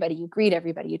 everybody, you greet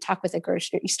everybody, you talk with a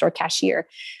grocery store cashier.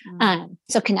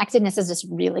 So connectedness is just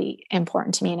really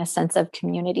important to me in a sense of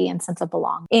community and sense of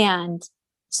belonging. And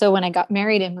so when I got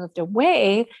married and moved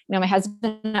away, my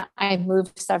husband and I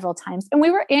moved several times, and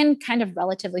we were in kind of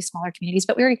relatively smaller communities,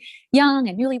 but we were young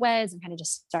and newlyweds and kind of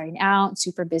just starting out,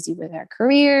 super busy with our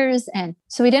careers. And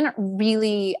so we didn't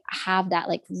really have that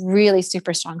like really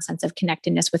super strong sense of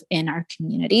connectedness within our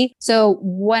community. So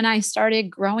when I started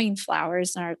growing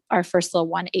flowers in our first little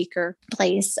 1 acre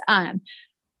place,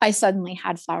 I suddenly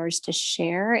had flowers to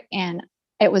share. And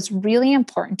it was really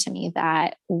important to me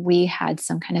that we had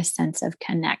some kind of sense of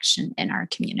connection in our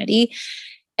community.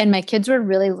 And my kids were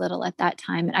really little at that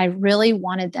time. And I really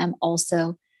wanted them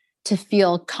also to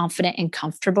feel confident and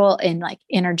comfortable in like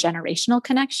intergenerational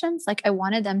connections. Like I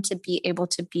wanted them to be able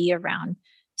to be around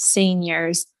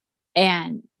seniors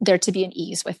and there to be an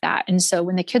ease with that. And so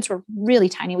when the kids were really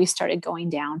tiny, we started going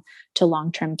down to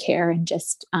long-term care and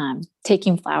just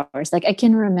taking flowers. Like I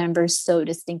can remember so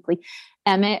distinctly,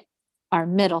 Emmett, our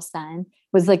middle son,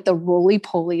 was like the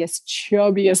roly-poliest,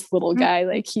 chubbiest little guy.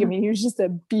 Like he was just a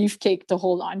beefcake to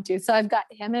hold on to. So I've got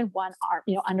him in one arm,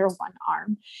 under one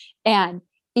arm. And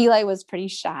Eli was pretty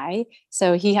shy.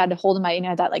 So he had to hold my,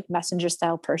 that like messenger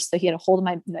style purse. So he had to hold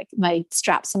my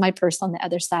straps on my purse on the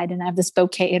other side. And I have this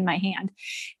bouquet in my hand.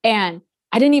 And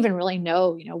I didn't even really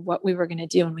know, what we were going to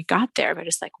do when we got there, but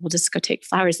just like, we'll just go take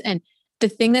flowers. And the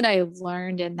thing that I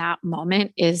learned in that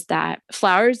moment is that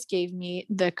flowers gave me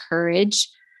the courage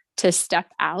to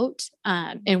step out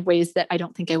in ways that I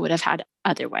don't think I would have had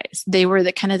otherwise. They were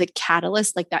the kind of the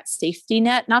catalyst, like that safety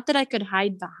net, not that I could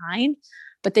hide behind,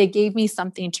 but they gave me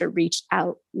something to reach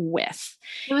out with.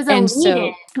 It was a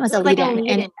lead-in. It was a lead-in.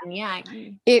 And yeah,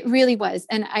 it really was.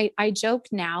 And I joke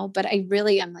now, but I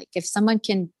really am like, if someone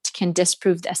can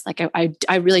disprove this, like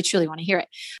I really truly want to hear it,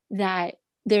 that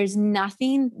there's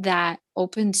nothing that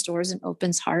opens doors and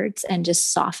opens hearts and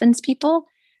just softens people.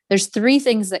 There's 3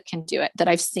 things that can do it that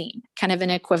I've seen, kind of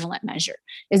an equivalent measure,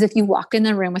 is if you walk in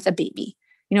the room with a baby.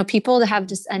 You know, people that have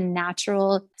just a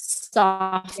natural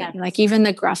softening, like even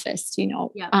the gruffest,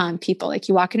 people, like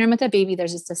you walk in a room with a baby,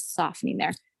 there's just a softening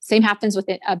there. Same happens with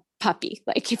a puppy.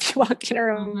 Like if you walk in a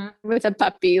room with a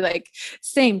puppy, like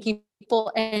same,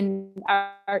 people and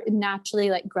are naturally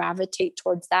like gravitate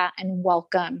towards that and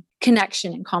welcome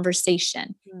connection and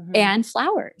conversation and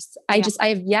flowers. I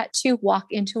have yet to walk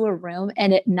into a room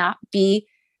and it not be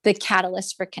the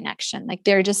catalyst for connection. Like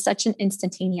they're just such an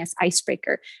instantaneous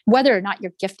icebreaker, whether or not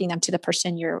you're gifting them to the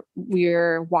person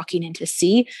you're walking in to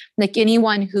see. Like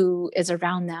anyone who is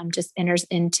around them just enters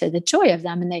into the joy of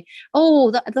them. And they,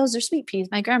 those are sweet peas.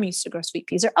 My grandma used to grow sweet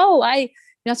peas. Or,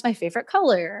 it's my favorite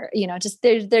color. Just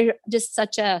they're just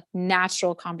such a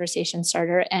natural conversation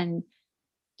starter, and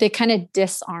they kind of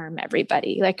disarm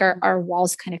everybody. Like our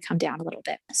walls kind of come down a little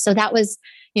bit. So that was,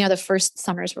 the first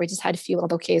summers where we just had a few little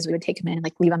bouquets. We would take them in and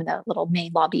like leave them in the little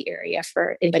main lobby area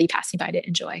for anybody passing by to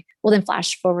enjoy. Well, then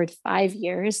flash forward 5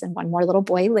 years and one more little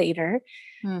boy later,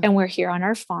 and we're here on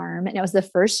our farm. And it was the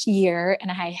first year,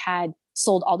 and I had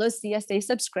sold all those CSA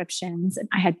subscriptions, and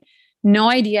I had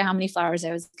no idea how many flowers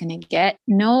I was going to get.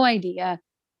 No idea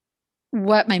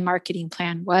what my marketing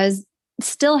plan was.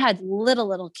 Still had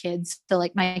little kids. So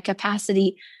like my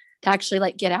capacity to actually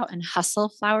like get out and hustle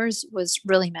flowers was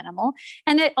really minimal.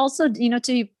 And it also, to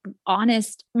be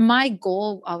honest, my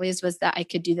goal always was that I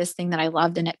could do this thing that I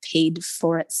loved and it paid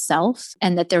for itself,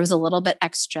 and that there was a little bit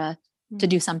extra to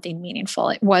do something meaningful.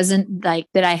 It wasn't like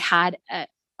that I had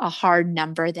a hard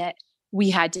number that we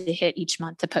had to hit each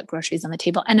month to put groceries on the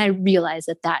table. And I realize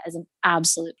that is an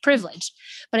absolute privilege,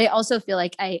 but I also feel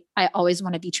like I always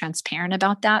want to be transparent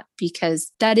about that,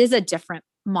 because that is a different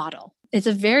model. It's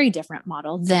a very different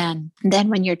model than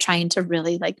when you're trying to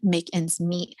really like make ends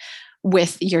meet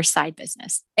with your side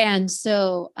business. And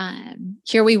so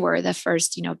here we were, the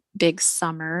first, big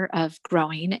summer of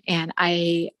growing, and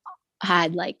I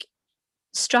had like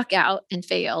struck out and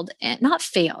failed, and not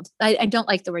failed. I don't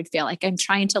like the word fail. Like I'm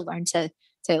trying to learn to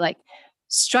say like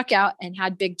struck out and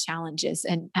had big challenges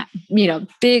and,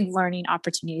 big learning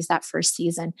opportunities that first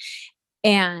season.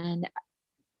 And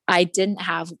I didn't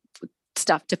have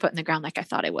stuff to put in the ground like I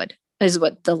thought I would, is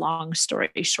what the long story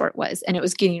short was. And it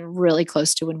was getting really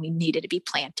close to when we needed to be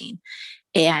planting.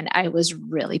 And I was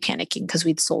really panicking because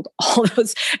we'd sold all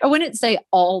those, I wouldn't say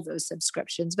all those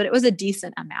subscriptions, but it was a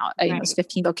decent amount. Right. It was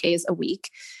 15 bouquets a week,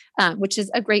 which is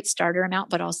a great starter amount,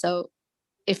 but also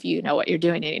if you know what you're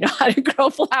doing and you know how to grow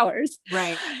flowers.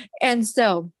 Right. And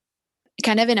so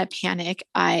kind of in a panic,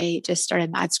 I just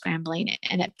started mad scrambling.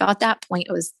 And at about that point,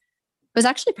 it was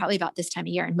actually probably about this time of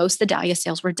year, and most of the dahlia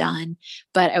sales were done,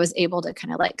 but I was able to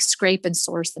kind of like scrape and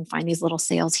source and find these little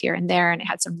sales here and there. And I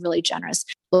had some really generous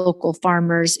local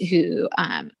farmers who,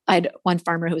 I had one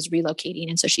farmer who was relocating.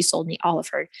 And so she sold me all of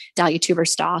her dahlia tuber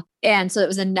stock. And so it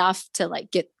was enough to like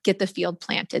get the field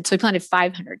planted. So we planted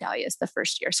 500 dahlias the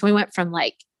first year. So we went from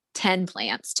like 10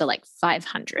 plants to like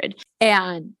 500.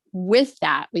 And with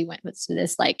that, we went with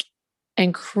this like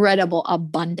incredible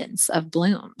abundance of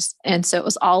blooms. And so it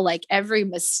was all like every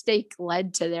mistake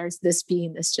led to this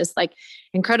being this just like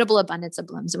incredible abundance of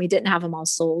blooms. And we didn't have them all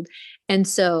sold. And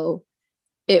so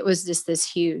it was just this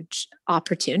huge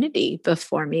opportunity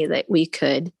before me that we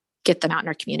could get them out in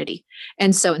our community.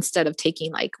 And so instead of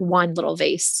taking like one little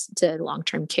vase to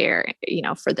long-term care,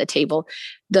 for the table,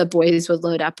 the boys would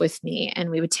load up with me and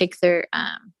we would take their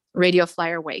radio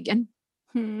flyer wagon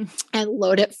and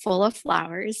load it full of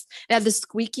flowers. It had the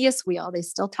squeakiest wheel. They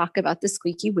still talk about the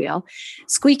squeaky wheel.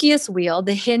 Squeakiest wheel.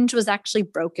 The hinge was actually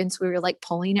broken. So we were like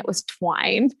pulling it with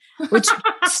twine, which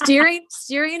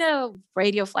steering a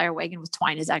radio flyer wagon with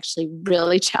twine is actually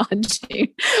really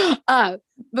challenging. But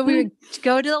we would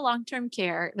go to the long-term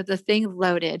care with the thing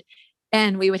loaded,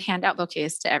 and we would hand out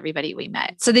bouquets to everybody we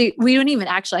met. So I didn't even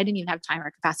have time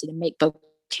or capacity to make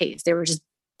bouquets. They were just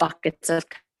buckets of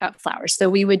flowers. So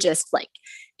we would just like,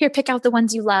 here, pick out the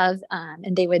ones you love.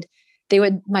 And they would,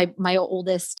 my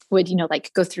oldest would,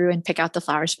 like go through and pick out the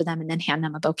flowers for them and then hand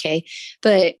them a bouquet.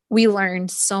 But we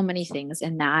learned so many things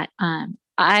in that.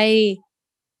 I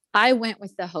went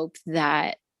with the hope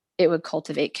that it would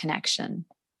cultivate connection.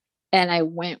 And I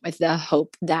went with the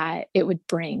hope that it would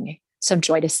bring some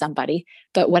joy to somebody,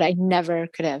 but what I never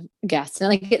could have guessed. And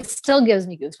like, it still gives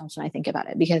me goosebumps when I think about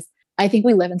it, because I think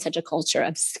we live in such a culture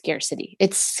of scarcity.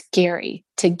 It's scary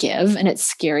to give, and it's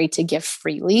scary to give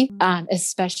freely,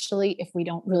 especially if we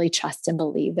don't really trust and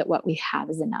believe that what we have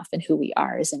is enough and who we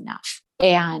are is enough.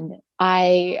 And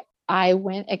I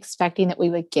went expecting that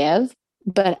we would give,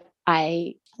 but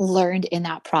I learned in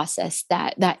that process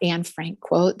that Anne Frank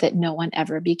quote, that no one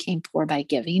ever became poor by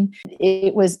giving.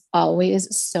 It was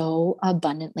always so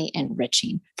abundantly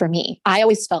enriching for me. I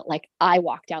always felt like I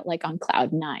walked out like on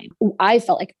cloud 9. I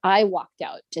felt like I walked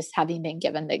out just having been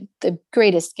given the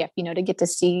greatest gift, to get to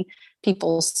see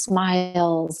people's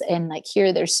smiles and like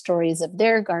hear their stories of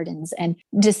their gardens. And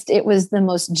just, it was the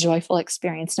most joyful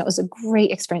experience. And it was a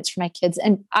great experience for my kids.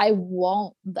 And I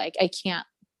can't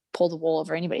pull the wool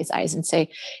over anybody's eyes and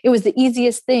say it was the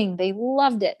easiest thing. They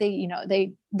loved it.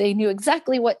 They knew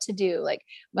exactly what to do. Like,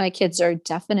 my kids are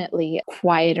definitely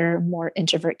quieter, more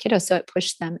introvert kiddos. So it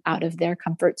pushed them out of their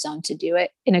comfort zone to do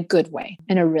it in a good way,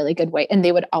 in a really good way. And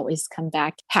they would always come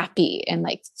back happy and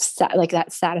like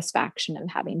that satisfaction of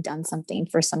having done something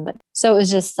for somebody. So it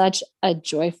was just such a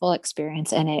joyful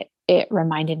experience. And it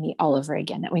reminded me all over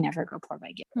again that we never go poor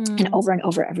by giving. And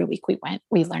over every week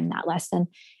we learned that lesson.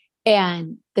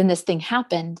 And then this thing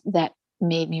happened that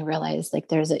made me realize like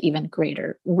there's an even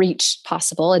greater reach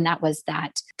possible. And that was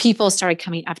that people started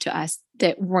coming up to us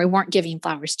that we weren't giving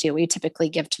flowers to. We typically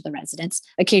give to the residents.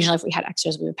 Occasionally, if we had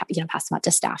extras, we would pass them out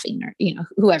to staffing or,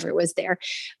 whoever was there.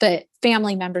 But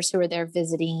family members who were there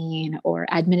visiting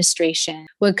or administration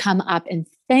would come up and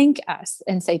thank us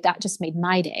and say, that just made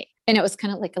my day. And it was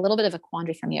kind of like a little bit of a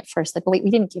quandary for me at first. Like, wait, we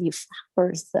didn't give you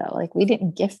flowers though. Like, we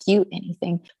didn't gift you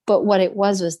anything. But what it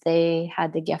was they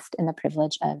had the gift and the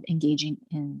privilege of engaging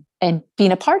in and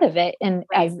being a part of it. And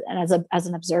as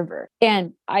an observer.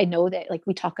 And I know that like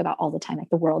we talk about all the time, like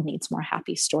the world needs more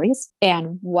happy stories.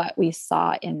 And what we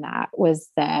saw in that was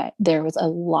that there was a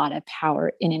lot of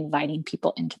power in inviting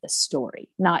people into the story,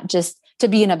 not just to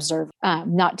be an observer,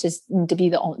 not just to be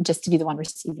the one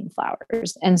receiving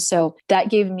flowers. And so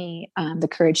that gave me the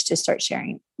courage to start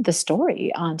sharing the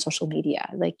story on social media,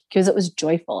 like, because it was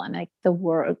joyful and like the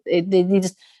world,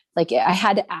 I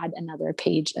had to add another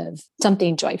page of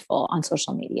something joyful on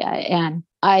social media. And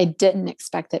I didn't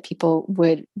expect that people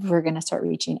were going to start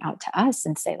reaching out to us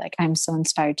and say like, I'm so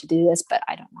inspired to do this, but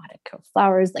I don't know how to grow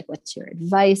flowers. Like, what's your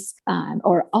advice?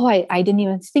 I didn't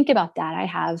even think about that. I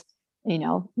have,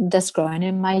 this growing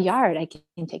in my yard. I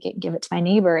can take it and give it to my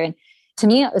neighbor. And to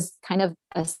me, it was kind of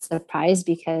a surprise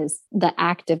because the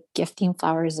act of gifting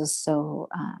flowers is so,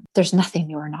 there's nothing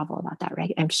new or novel about that,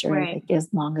 right? I'm sure like, as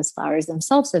long as flowers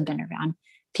themselves have been around,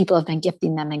 people have been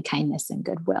gifting them in kindness and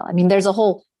goodwill. I mean, there's a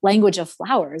whole language of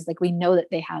flowers. Like, we know that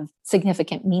they have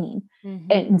significant meaning. Mm-hmm.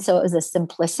 And so it was the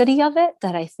simplicity of it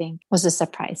that I think was a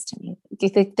surprise to me. Do you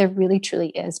think there really truly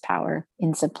is power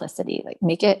in simplicity? Like,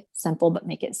 make it simple, but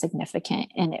make it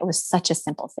significant. And it was such a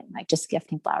simple thing, like just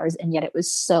gifting flowers. And yet it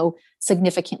was so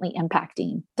significantly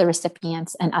impacting the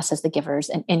recipients and us as the givers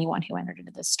and anyone who entered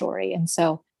into this story. And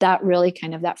so that really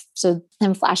so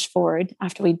then flash forward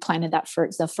after we'd planted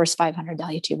the first 500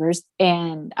 dahlia tubers,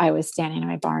 and I was standing in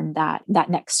my barn that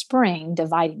next spring,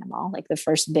 dividing them all, like the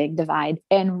first big divide,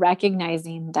 and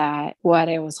recognizing that what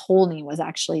I was holding was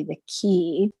actually the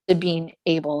key to being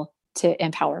able to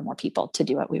empower more people to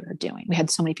do what we were doing. We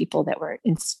had so many people that were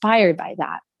inspired by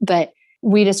that, but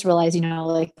we just realized,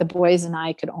 like the boys and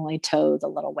I could only tow the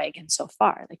little wagon so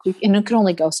far. And it could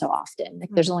only go so often. Like,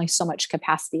 there's only so much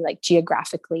capacity, like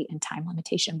geographically and time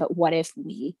limitation. But what if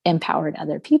we empowered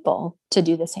other people to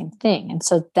do the same thing? And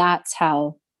so that's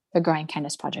how the Growing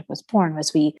Kindness Project was born.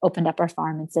 Was we opened up our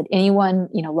farm and said, anyone,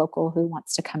 local who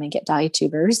wants to come and get dahlia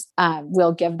tubers,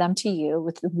 we'll give them to you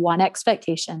with one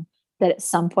expectation, that at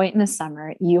some point in the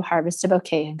summer, you harvest a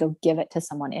bouquet and go give it to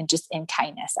someone, and just in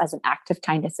kindness, as an act of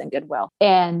kindness and goodwill.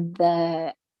 And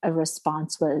the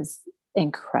response was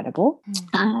incredible.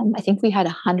 Mm-hmm. I think we had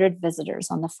 100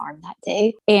 visitors on the farm that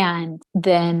day. And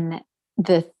then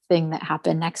the thing that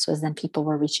happened next was then people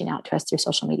were reaching out to us through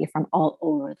social media from all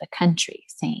over the country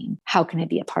saying, how can I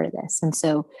be a part of this? And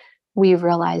so we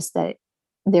realized that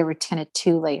there were kind of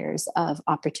 2 layers of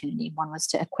opportunity. One was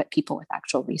to equip people with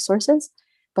actual resources,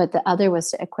 but the other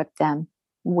was to equip them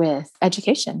with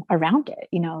education around it.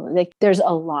 Like, there's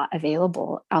a lot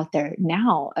available out there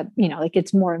now, like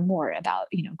it's more and more about,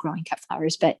 growing cut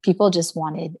flowers, but people just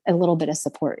wanted a little bit of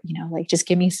support, like just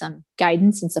give me some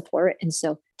guidance and support. And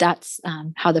so that's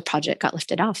how the project got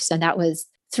lifted off. So that was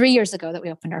 3 years ago that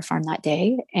we opened our farm that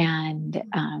day. And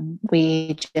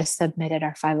we just submitted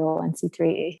our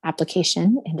 501c3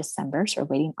 application in December. So we're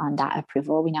waiting on that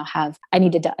approval. We now have, I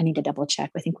need to double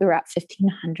check. I think we were at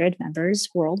 1,500 members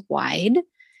worldwide.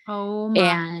 Oh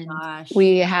my gosh.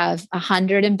 We have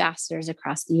 100 ambassadors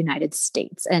across the United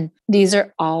States. And these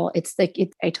are all, it's like,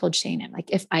 I told Shane, I'm like,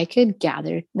 if I could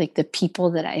gather like the people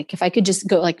that if I could just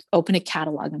go like open a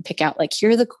catalog and pick out like,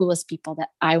 here are the coolest people that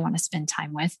I want to spend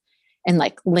time with and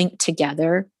like link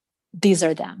together. These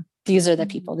are them. These are the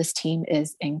people. This team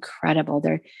is incredible.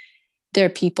 They're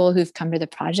people who've come to the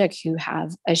project who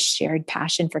have a shared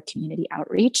passion for community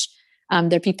outreach.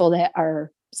 They're people that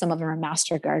are, some of them are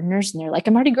master gardeners and they're like,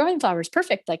 I'm already growing flowers.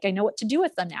 Perfect. Like I know what to do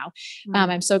with them now.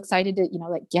 I'm so excited to,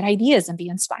 like get ideas and be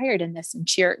inspired in this and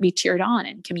be cheered on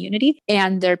in community.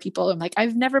 And there are people I'm like,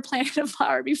 I've never planted a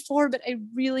flower before, but I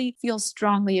really feel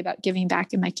strongly about giving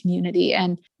back in my community.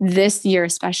 And this year,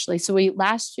 especially. So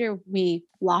last year we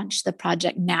launched the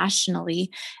project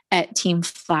nationally at Team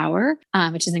Flower,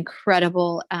 which is an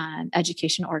incredible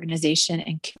education organization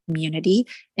and community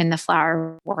in the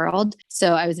flower world.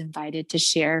 So I was invited to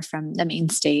share from the main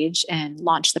stage and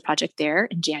launch the project there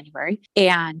in January.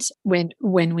 And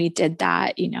when we did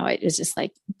that, it was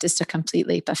just a complete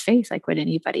leap of faith. Like, would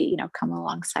anybody, come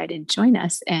alongside and join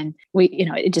us? And we,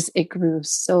 it grew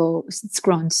it's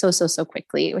grown so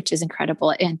quickly, which is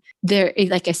incredible. And there,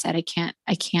 like I said,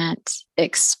 I can't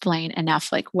explain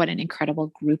enough like what an incredible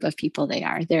group of people they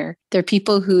are. They're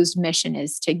people whose mission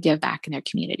is to give back in their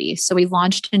communities. So we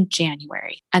launched in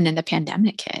January and then the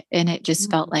pandemic hit and it just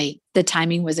felt like the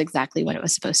timing was exactly what it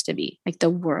was supposed to be. Like the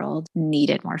world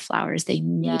needed more flowers. They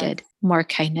needed more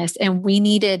kindness. And we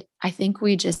needed, I think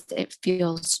we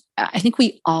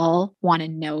all want to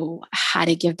know how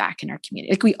to give back in our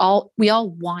community. Like we all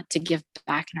want to give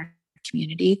back in our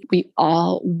community. We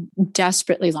all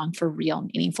desperately long for real,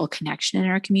 meaningful connection in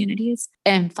our communities.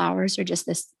 And flowers are just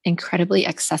this incredibly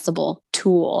accessible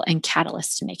tool and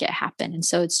catalyst to make it happen. And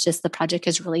so it's just, the project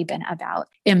has really been about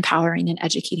empowering and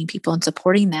educating people and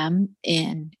supporting them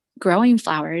in growing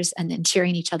flowers and then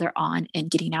cheering each other on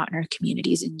and getting out in our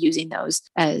communities and using those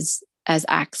as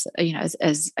acts,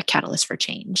 as a catalyst for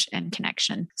change and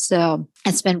connection. So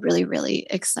it's been really, really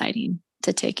exciting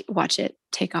to watch it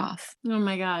take off. Oh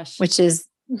my gosh. Which is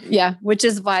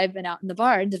why I've been out in the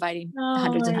barn dividing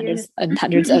hundreds and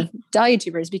hundreds of dahlia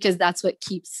tubers, because that's what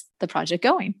keeps the project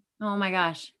going. Oh my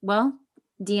gosh. Well,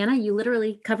 Deanna, you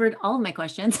literally covered all of my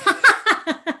questions.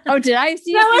 Oh, did I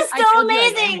see? That was so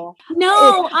amazing.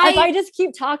 No, if I just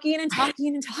keep talking and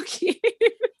talking and talking.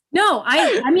 No,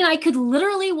 I mean, I could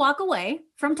literally walk away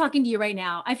from talking to you right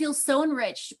now. I feel so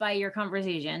enriched by your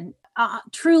conversation.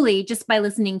 Truly, just by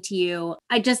listening to you.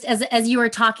 I just, as you were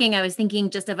talking, I was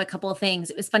thinking just of a couple of things.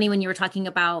 It was funny when you were talking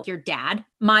about your dad.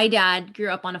 My dad grew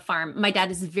up on a farm. My dad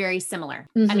is very similar.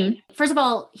 I mean, first of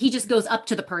all, he just goes up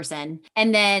to the person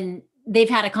and then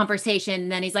they've had a conversation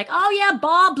and then he's like, oh yeah,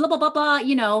 Bob, blah, blah, blah, blah.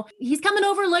 He's coming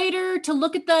over later to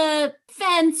look at the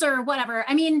fence or whatever.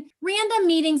 I mean, random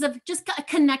meetings of just a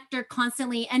connector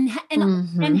constantly and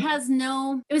has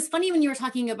no, it was funny when you were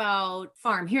talking about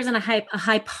farm. Here's a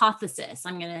hypothesis,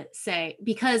 I'm going to say,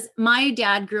 because my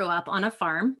dad grew up on a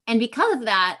farm and because of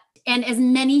that, and as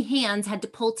many hands had to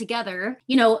pull together,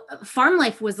 farm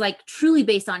life was like truly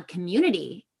based on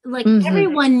community. Like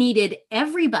everyone needed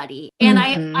everybody. And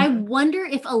I wonder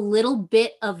if a little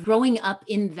bit of growing up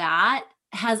in that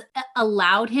has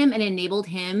allowed him and enabled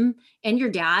him and your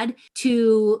dad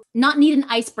to not need an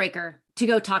icebreaker to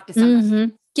go talk to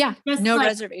someone. Yeah. Just no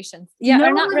reservations. Yeah. No,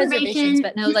 or not reservations,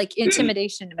 but no like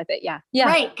intimidation with it. Yeah. Yeah.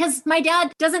 Right. Because my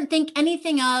dad doesn't think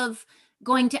anything of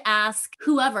going to ask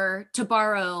whoever to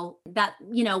borrow that,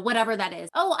 whatever that is.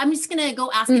 Oh, I'm just going to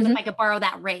go ask him if I could borrow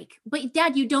that rake. But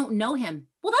Dad, you don't know him.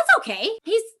 Well, that's okay.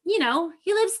 He's, he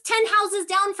lives 10 houses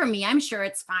down from me. I'm sure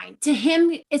it's fine. To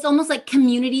him, it's almost like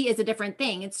community is a different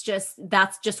thing. It's just,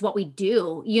 that's just what we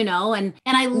do, and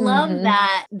I love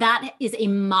that is a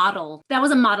model. That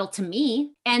was a model to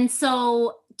me. And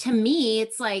so to me,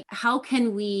 it's like, how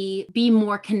can we be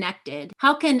more connected?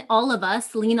 How can all of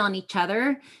us lean on each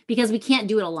other? Because we can't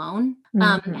do it alone.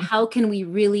 How can we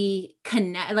really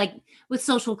connect? Like with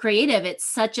Social Creative, the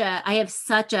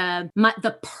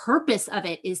purpose of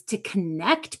it is to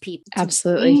connect people.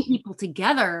 Absolutely. Bring people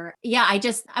together. Yeah.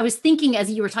 I was thinking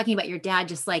as you were talking about your dad,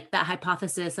 just like that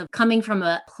hypothesis of coming from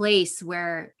a place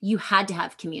where you had to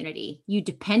have community, you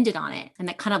depended on it. And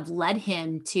that kind of led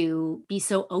him to be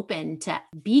so open to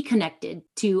be connected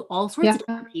to all sorts of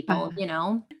different people,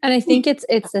 And I think it's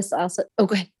this also. Oh,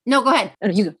 go ahead. No, go ahead. No,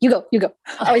 you go.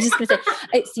 I was just going to say,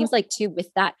 it seems like too,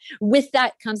 with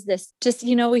that comes this just,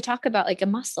 we talk about like a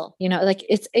muscle, like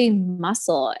it's a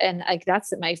muscle. And like,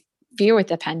 that's my fear with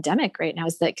the pandemic right now,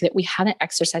 is that we haven't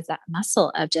exercised that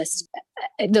muscle of just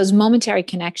those momentary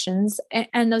connections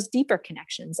and those deeper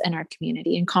connections in our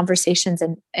community and conversations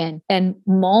and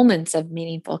moments of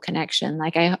meaningful connection.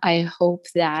 Like I hope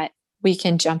that we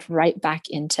can jump right back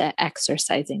into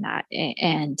exercising that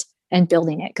and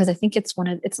building it. Cause I think it's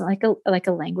like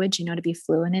a language, to be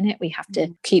fluent in it, we have to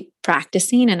keep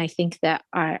practicing. And I think that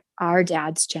our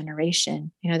dad's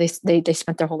generation, they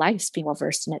spent their whole lives being well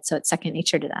versed in it. So it's second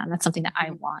nature to them. That's something that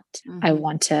I want. I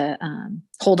want to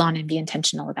hold on and be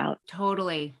intentional about.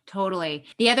 Totally.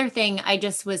 The other thing I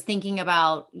just was thinking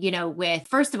about,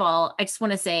 first of all, I just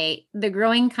want to say the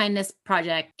Growing Kindness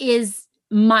Project is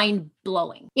mind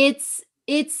blowing. It's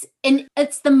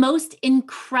the most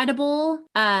incredible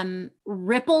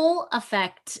ripple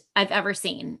effect I've ever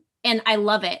seen. And I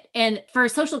love it. And for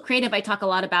Social Creative, I talk a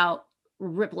lot about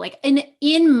ripple. Like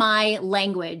in my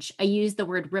language, I use the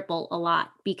word ripple a lot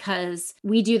because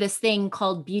we do this thing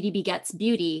called beauty begets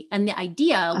beauty. And the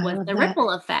idea was the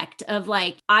ripple effect of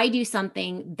like, I do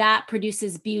something that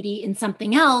produces beauty in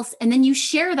something else. And then you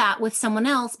share that with someone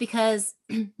else, because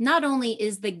not only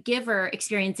is the giver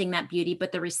experiencing that beauty,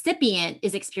 but the recipient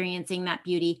is experiencing that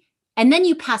beauty. And then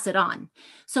you pass it on.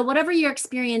 So whatever you're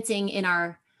experiencing in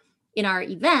our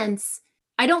events,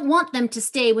 I don't want them to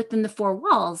stay within the four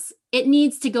walls. It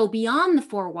needs to go beyond the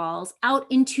four walls, out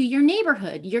into your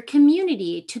neighborhood, your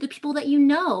community, to the people that you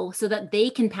know, so that they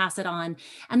can pass it on.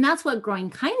 And that's what Growing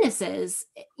Kindness is.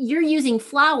 You're using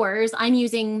flowers. I'm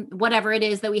using whatever it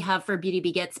is that we have for Beauty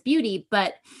Begets Beauty,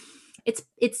 but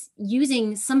it's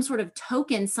using some sort of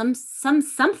token,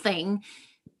 something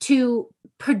to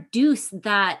produce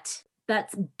that's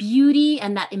beauty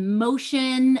and that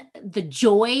emotion, the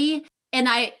joy. And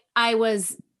I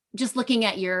was just looking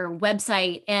at your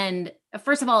website, and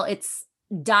first of all, it's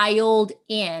dialed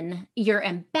in, your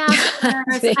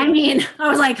ambassadors. I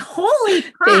was like, holy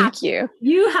crap. Thank you.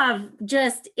 You have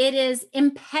it is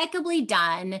impeccably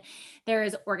done. There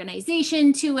is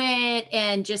organization to it,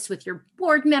 and just with your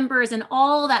board members and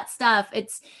all that stuff,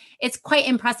 it's quite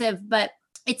impressive. But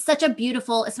it's such a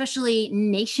beautiful, especially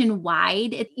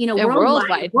nationwide,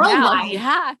 worldwide.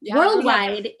 Yeah.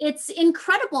 Worldwide. It's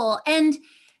incredible. And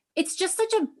it's just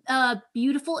such a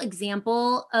beautiful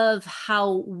example of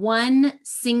how one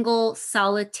single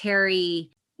solitary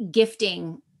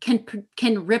gifting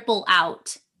can ripple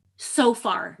out so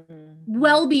far,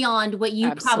 well beyond what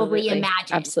you probably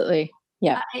imagined. Absolutely.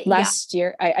 Yeah. Last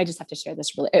year, I just have to share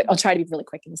this I'll try to be really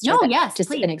quick in this. No, yes, just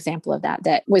please. An example of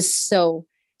that was so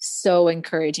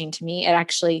encouraging to me. It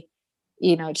actually,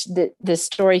 the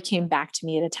story came back to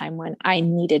me at a time when I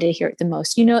needed to hear it the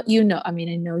most. I know that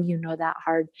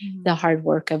the hard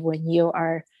work of when you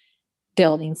are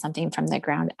building something from the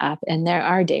ground up. And there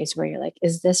are days where you're like,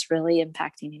 is this really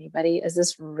impacting anybody? Is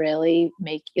this really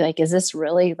is this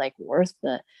really like worth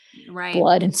the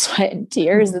blood and sweat and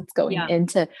tears that's going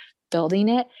into building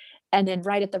it? And then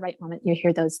right at the right moment, you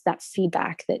hear that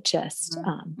feedback that just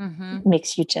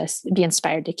makes you just be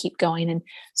inspired to keep going. And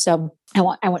so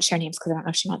I won't share names because I don't know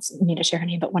if she wants me to share her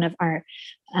name, but one of our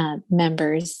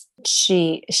members,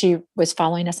 she was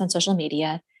following us on social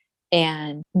media.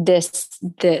 And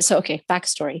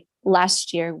backstory.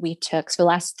 Last year the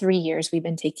last 3 years we've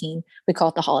been we call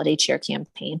it the Holiday Cheer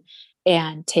Campaign,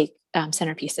 and take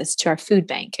centerpieces to our food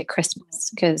bank at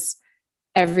Christmas, because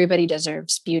everybody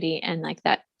deserves beauty and like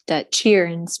that cheer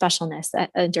and specialness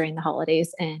during the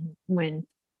holidays. And when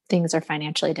things are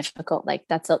financially difficult, like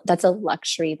that's a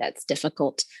luxury that's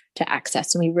difficult to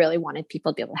access. And we really wanted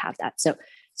people to be able to have that. So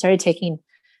started taking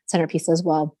centerpieces.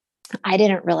 Well, I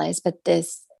didn't realize, but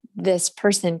this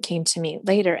person came to me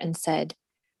later and said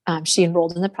she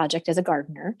enrolled in the project as a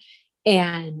gardener,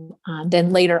 and then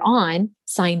later on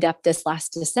signed up this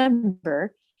last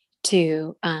December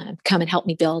to come and help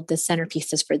me build the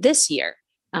centerpieces for this year.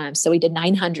 So we did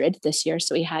 900 this year.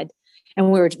 So we had,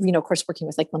 and we were, of course, working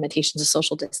with like limitations of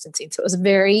social distancing. So it was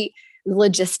very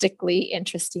logistically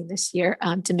interesting this year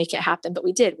to make it happen. But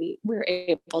we were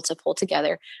able to pull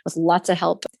together with lots of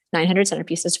help, 900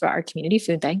 centerpieces for our community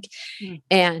food bank.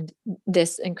 And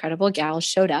this incredible gal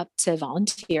showed up to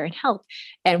volunteer and help.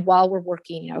 And while we're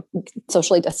working,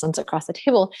 socially distanced across the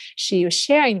table, she was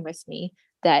sharing with me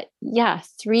that,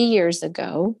 3 years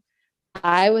ago,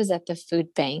 I was at the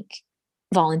food bank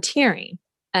volunteering,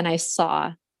 and I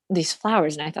saw these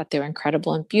flowers and I thought they were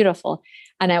incredible and beautiful.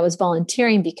 And I was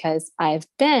volunteering because I've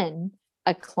been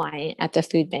a client at the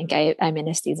food bank. I'm in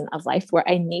a season of life where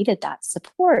I needed that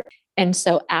support. And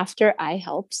so after I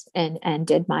helped and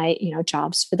did my,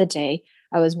 jobs for the day,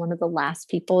 I was one of the last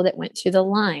people that went through the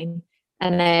line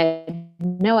And I had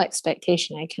no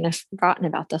expectation. I kind of forgotten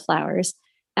about the flowers.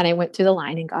 And I went through the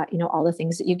line and got, all the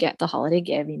things that you get the holiday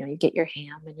give, you get your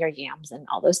ham and your yams and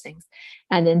all those things.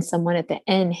 And then someone at the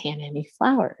end handed me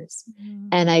flowers.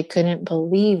 And I couldn't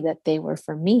believe that they were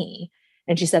for me.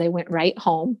 And she said, I went right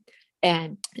home,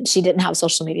 and she didn't have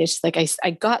social media. She's like,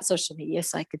 I got social media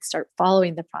so I could start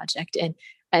following the project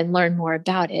and learn more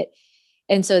about it.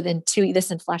 And so then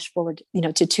flash forward,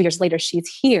 to 2 years later, she's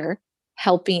here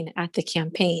helping at the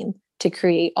campaign to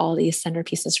create all these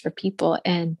centerpieces for people.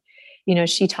 And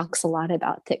she talks a lot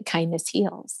about that kindness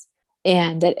heals,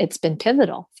 and that it's been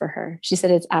pivotal for her. She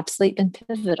said it's absolutely been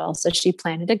pivotal. So she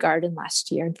planted a garden last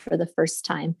year, and for the first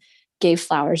time gave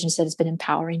flowers, and said it's been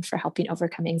empowering for helping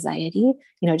overcome anxiety,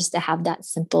 just to have that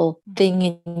simple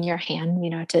thing in your hand,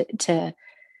 to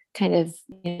kind of,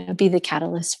 be the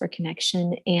catalyst for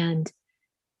connection. And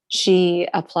she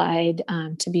applied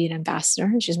to be an ambassador.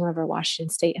 She's one of our Washington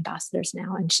State ambassadors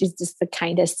now. And she's just the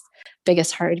kindest,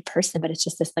 biggest hearted person, but it's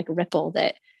just this like ripple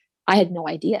that I had no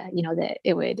idea, that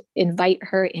it would invite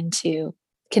her into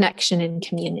connection and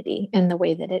community in the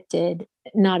way that it did.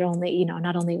 Not only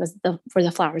was for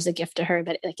the flowers a gift to her,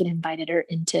 but like it invited her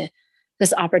into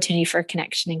this opportunity for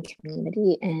connection and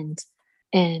community,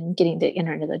 and getting to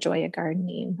enter into the joy of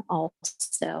gardening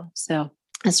also. So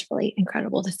it's really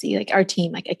incredible to see, like, our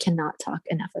team. Like, I cannot talk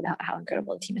enough about how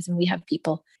incredible the team is. And we have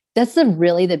people. That's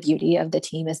really the beauty of the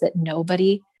team, is that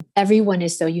everyone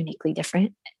is so uniquely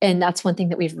different. And that's one thing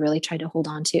that we've really tried to hold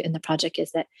on to in the project,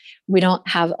 is that we don't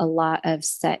have a lot of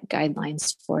set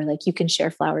guidelines for, like, you can share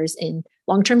flowers in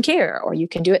long-term care, or you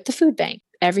can do it at the food bank.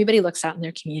 Everybody looks out in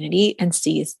their community and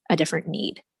sees a different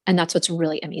need. And that's what's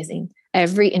really amazing.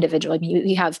 Every individual,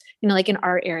 we have, like in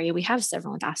our area, we have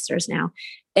several ambassadors now,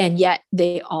 and yet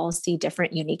they all see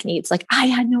different unique needs. Like, I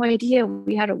had no idea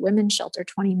we had a women's shelter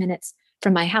 20 minutes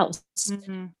from my house.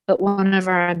 But one of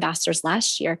our ambassadors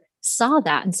last year saw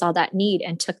that need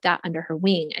and took that under her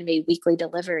wing and made weekly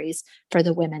deliveries for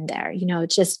the women there.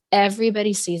 Just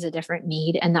everybody sees a different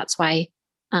need. And that's why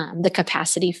the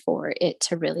capacity for it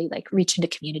to really like reach into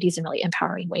communities in really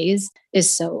empowering ways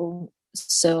is so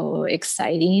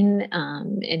exciting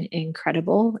and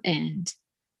incredible. And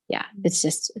yeah,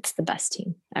 it's the best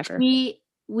team ever.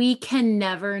 We can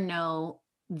never know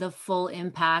the full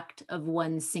impact of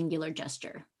one singular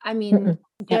gesture. I mean,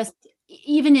 just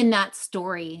even in that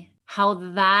story, how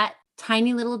that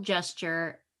tiny little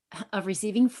gesture of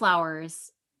receiving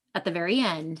flowers at the very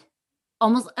end,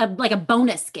 almost like a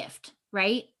bonus gift,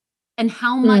 right? And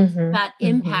how much that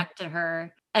impacted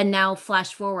her. And now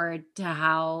flash forward to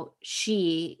how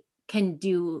she can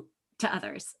do to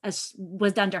others as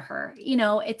was done to her.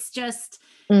 It's just,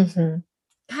 God,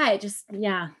 I just,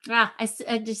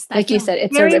 like you said,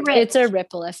 it's a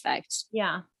ripple effect.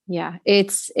 Yeah. Yeah.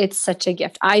 It's such a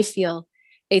gift. I feel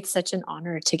it's such an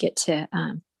honor to get to,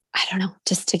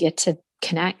 just to get to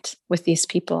connect with these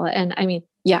people. And I mean,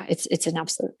 yeah, it's an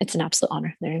absolute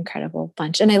honor. They're an incredible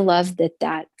bunch. And I love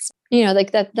that's,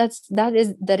 that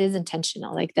is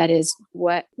intentional. Like, that is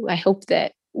what I hope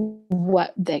that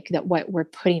what we're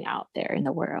putting out there in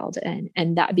the world,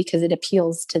 and that, because it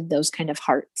appeals to those kind of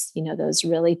hearts, those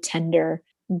really tender,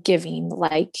 giving,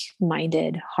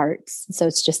 like-minded hearts. So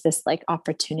it's just this like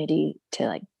opportunity to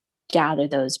like gather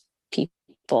those people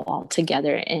all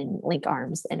together and link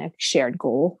arms in a shared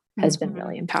goal has been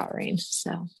really empowering.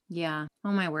 So yeah.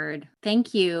 Oh my word.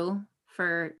 Thank you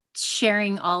for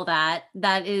sharing all that.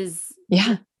 That is,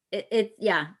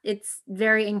 it's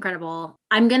very incredible.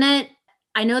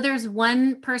 I know there's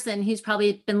one person who's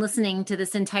probably been listening to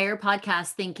this entire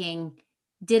podcast thinking,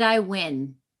 did I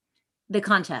win the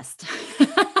contest?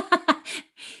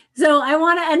 So I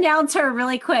want to announce her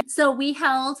really quick. So we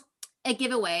held a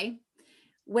giveaway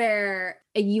where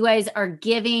you guys are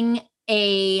giving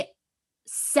a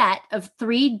set of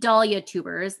 3 dahlia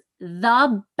tubers,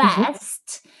 the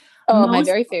best. Oh, my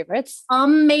very favorites.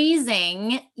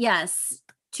 Amazing. Yes.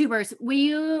 Tubers. Will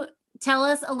you tell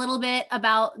us a little bit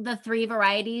about the 3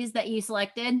 varieties that you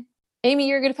selected? Amy,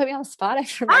 you're going to put me on the spot. I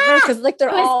remember because they're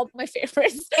all my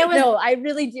favorites. No, I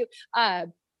really do.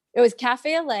 It was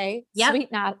Cafe au Lait,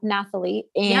 Sweet Nathalie,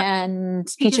 and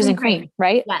Peaches and Cream,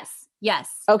 right? Yes.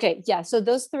 Okay. Yeah. So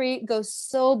those 3 go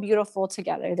so beautiful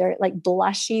together. They're like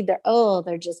blushy.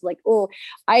 They're just like,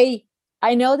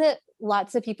 I know that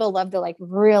lots of people love the like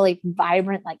really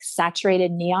vibrant, like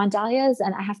saturated neon dahlias.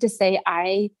 And I have to say,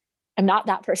 I am not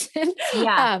that person.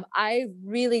 Yeah. I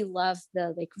really love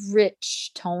the like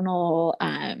rich tonal,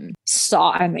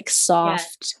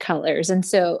 soft colors. And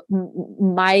so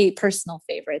my personal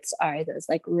favorites are those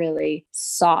like really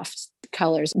soft,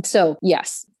 colors. So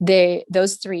yes,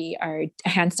 those three are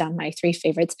hands down my three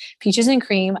favorites. Peaches and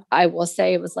Cream, I will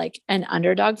say it was like an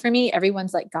underdog for me.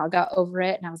 Everyone's like gaga over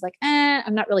it. And I was like,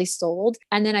 I'm not really sold.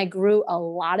 And then I grew a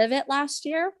lot of it last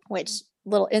year, which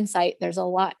little insight, there's a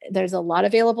lot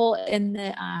available in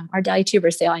the our Dahlia tuber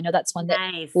sale. I know that's one that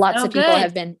lots of people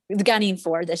have been gunning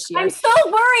for this year. I'm so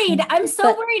worried.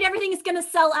 Worried everything is going to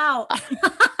sell out.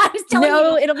 I was telling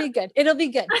you. It'll be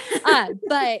good.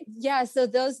 But yeah, so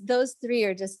those three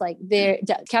are just like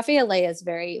Cafe LA is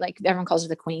very, like, everyone calls her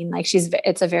the queen. Like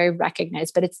it's a very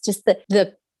recognized, but it's just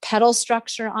the petal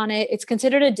structure on it. It's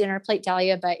considered a dinner plate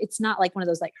dahlia, but it's not like one of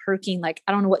those like herking, like,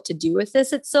 I don't know what to do with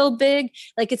this. It's so big.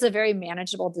 Like, it's a very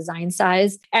manageable design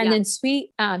size. And then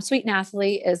Sweet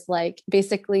Nathalie is like,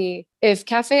 basically, if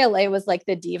Cafe LA was like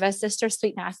the diva sister,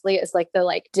 Sweet Nathalie is like the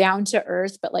like down to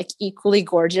earth, but like equally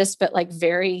gorgeous, but like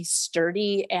very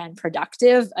sturdy and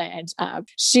productive. And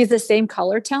she's the same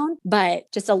color tone,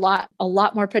 but just a lot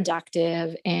more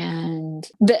productive, and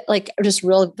like just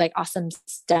real like awesome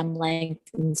stem length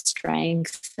and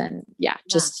strength. And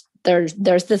just there's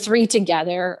the three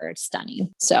together are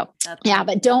stunning. So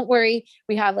but don't worry.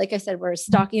 We have, like I said, we're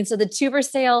stocking. So the tuber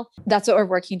sale, that's what we're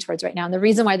working towards right now. And the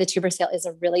reason why the tuber sale is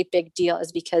a really big deal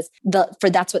is because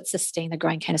that's what sustained the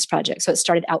Growing Kindness Project. So it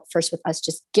started out first with us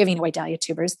just giving away dahlia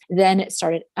tubers. Then it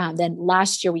started, then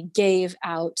last year we gave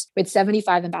out with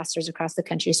 75 ambassadors across the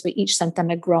country. So we each sent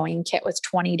them a growing kit with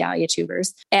 20 dahlia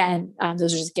tubers. And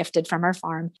those are just gifted from our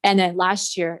farm. And then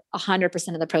last year,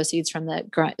 100% of the proceeds from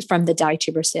the dahlia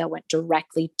tuber sale went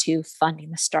directly to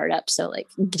funding the startup. So like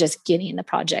just getting the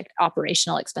project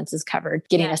operational expenses covered,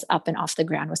 getting us up and off the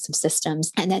ground with some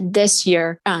systems. And then this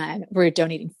year, we're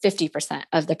donating 50%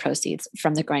 of the proceeds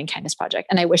from the Growing Kindness Project.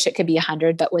 And I wish it could be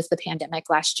 100, but with the pandemic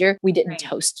last year, we didn't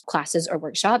host classes or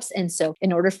workshops. And so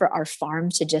in order for our farm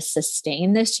to just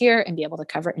sustain this year and be able to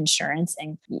cover insurance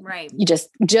and you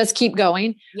just keep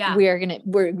going,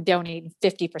 we're donating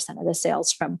 50% of the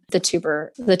sales from the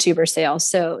tuber sales.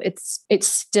 So it's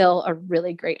still a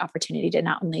really great opportunity to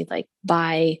not only like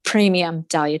buy premium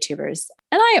dahlia tubers.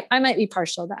 And I might be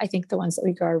partial, that I think the ones that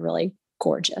we grow are really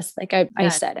gorgeous. Like I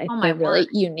said, they're really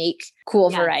unique, cool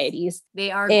varieties. They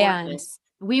are gorgeous.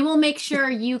 We will make sure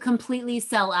you completely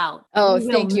sell out. Oh,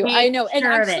 thank you. I know. And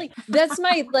actually that's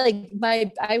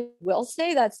I will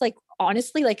say that's like,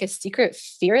 honestly, like a secret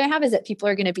fear I have is that people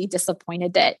are going to be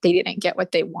disappointed that they didn't get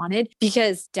what they wanted,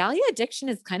 because dahlia addiction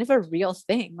is kind of a real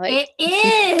thing. Like, it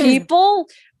is. People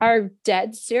are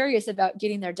dead serious about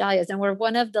getting their dahlias, and we're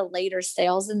one of the later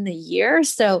sales in the year.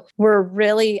 So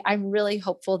I'm really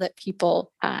hopeful that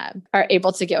people are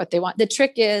able to get what they want. The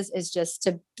trick is just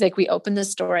to, like, we open the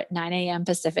store at 9 a.m.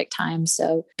 Pacific time.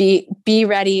 So be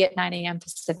ready at 9 a.m.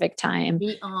 Pacific time.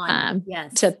 Be on.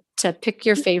 To pick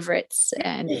your favorites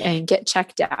and get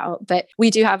checked out. But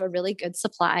we do have a really good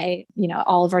supply. You know,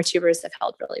 all of our tubers have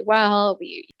held really well.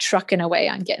 We trucking away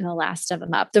on getting the last of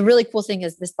them up. The really cool thing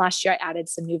is this last year, I added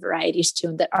some new varieties to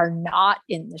them that are not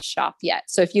in the shop yet.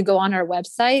 So if you go on our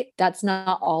website, that's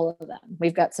not all of them.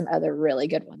 We've got some other really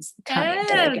good ones coming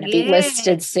that are going to be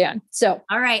listed soon. So,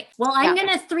 all right. Well, I'm going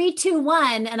to 3, 2,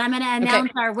 1, and I'm going to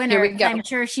announce our winner. Here we go. I'm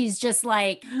sure she's just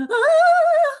like, who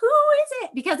is it?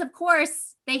 Because of course,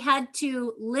 they had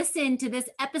to listen to this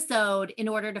episode in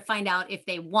order to find out if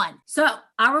they won. So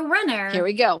our winner, here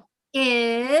we go,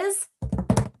 is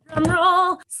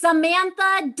drumroll,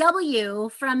 Samantha W.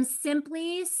 from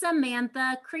Simply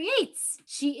Samantha Creates.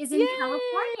 She is in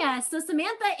California. So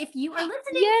Samantha, if you are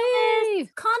listening to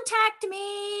this, contact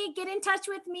me, get in touch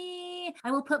with me. I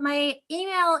will put my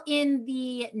email in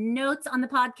the notes on the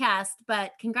podcast,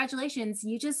 but congratulations.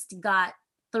 You just got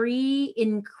 3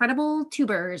 incredible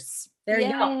tubers. There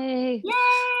you go. Yay!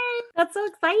 That's so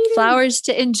exciting. Flowers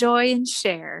to enjoy and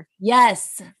share.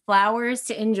 Yes, flowers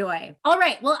to enjoy. All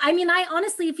right. Well, I mean, I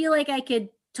honestly feel like I could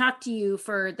talk to you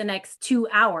for the next 2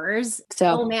 hours.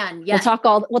 So, oh man, yes. We'll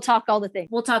talk all the things.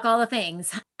 We'll talk all the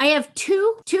things. I have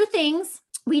two things.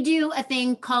 We do a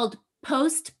thing called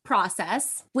post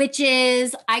process, which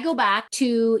is I go back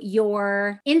to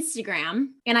your Instagram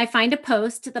and I find a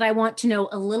post that I want to know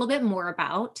a little bit more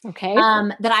about. Okay.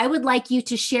 That I would like you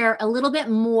to share a little bit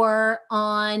more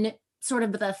on sort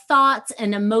of the thoughts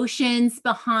and emotions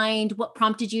behind what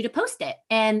prompted you to post it,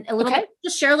 and a little bit,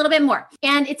 just share a little bit more.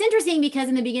 And it's interesting because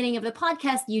in the beginning of the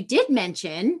podcast, you did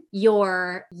mention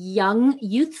your young,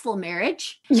 youthful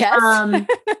marriage. Yes.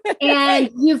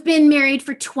 And you've been married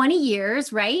for 20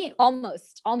 years, right?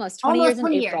 Almost 20 years in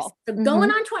April. So going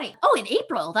on 20. Oh, in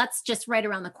April, that's just right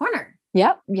around the corner.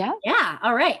 Yep. Yeah. Yeah.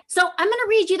 All right. So I'm going to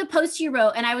read you the post you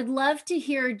wrote, and I would love to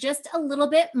hear just a little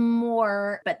bit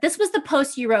more. But this was the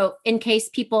post you wrote in case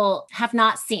people have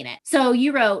not seen it. So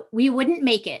you wrote, "We wouldn't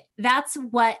make it. That's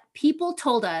what people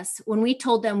told us when we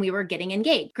told them we were getting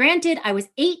engaged. Granted, I was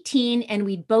 18 and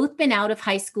we'd both been out of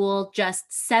high school just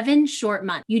 7 short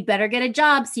months. You'd better get a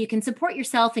job so you can support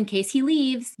yourself in case he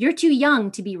leaves. You're too young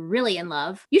to be really in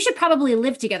love. You should probably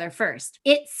live together first."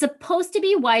 It's supposed to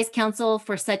be wise counsel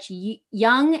for such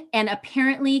young and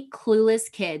apparently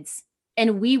clueless kids.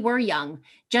 And we were young,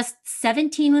 just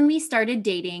 17 when we started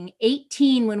dating,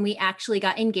 18 when we actually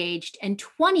got engaged, and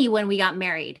 20 when we got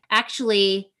married.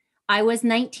 Actually, I was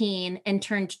 19 and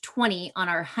turned 20 on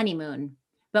our honeymoon.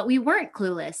 But we weren't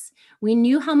clueless. We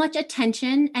knew how much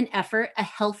attention and effort a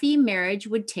healthy marriage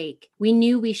would take. We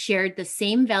knew we shared the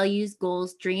same values,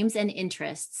 goals, dreams, and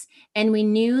interests. And we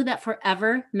knew that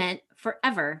forever meant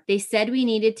forever. They said we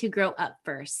needed to grow up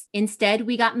first. Instead,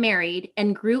 we got married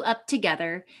and grew up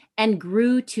together and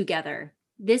grew together.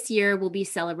 This year, we'll be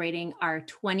celebrating our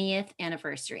 20th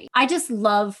anniversary. I just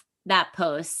love that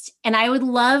post. And I would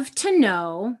love to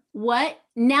know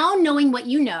now knowing what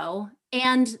you know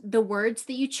and the words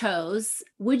that you chose,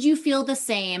 would you feel the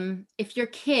same if your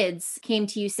kids came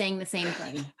to you saying the same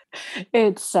thing?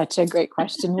 It's such a great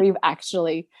question.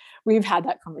 We've had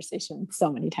that conversation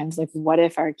so many times. Like, what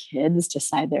if our kids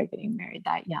decide they're getting married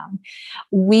that young?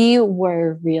 We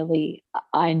were really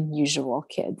unusual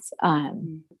kids.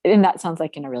 And that sounds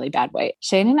like in a really bad way.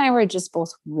 Shane and I were just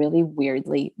both really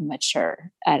weirdly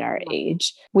mature at our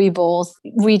age. We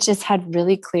just had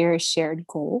really clear shared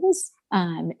goals.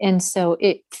 And so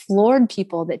it floored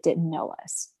people that didn't know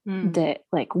us. That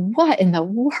like, what in the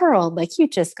world? Like, you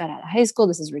just got out of high school.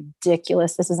 This is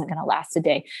ridiculous. This isn't going to last a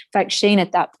day. In fact, Shane,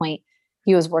 at that point,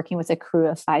 he was working with a crew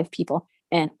of 5 people,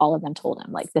 and all of them told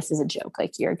him, like, this is a joke.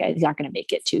 Like, you're not going to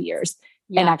make it 2 years.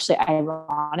 Yeah. And actually,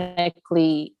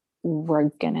 ironically,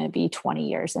 we're going to be 20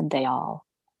 years and they all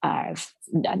are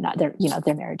not, their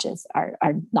marriages are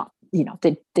not,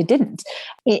 they didn't.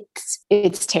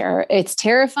 It's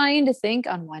terrifying to think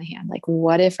on one hand, like,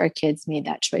 what if our kids made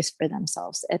that choice for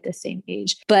themselves at the same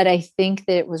age? But I think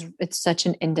that it's such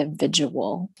an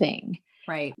individual thing.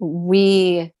 Right.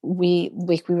 We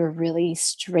were really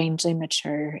strangely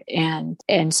mature. And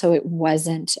so it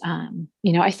wasn't,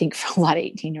 I think for a lot of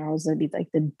 18-year-olds, it'd be like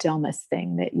the dumbest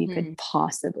thing that you could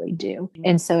possibly do.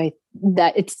 And so I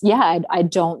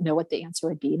don't know what the answer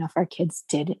would be. If our kids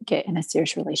did get in a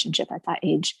serious relationship at that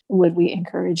age, would we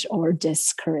encourage or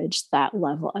discourage that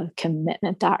level of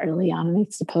commitment that early on? And I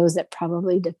suppose it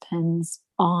probably depends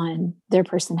on their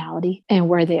personality and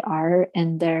where they are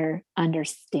and their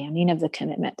understanding of the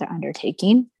commitment they're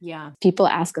undertaking. Yeah. People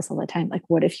ask us all the time, like,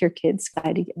 what if your kids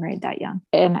decide to get married that young?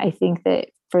 And I think that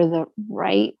for the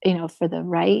right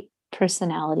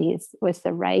personalities with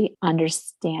the right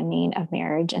understanding of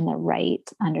marriage and the right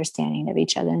understanding of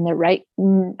each other and the right,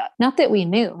 not that we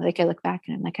knew, like, I look back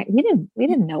and I'm like, we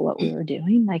didn't know what we were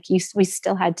doing. Like, we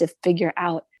still had to figure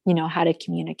out, how to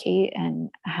communicate and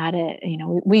how to,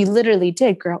 we literally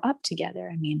did grow up together.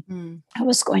 I mean, I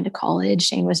was going to college.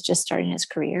 Shane was just starting his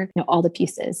career, all the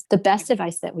pieces. The best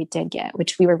advice that we did get,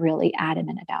 which we were really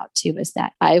adamant about too, was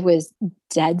that I was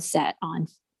dead set on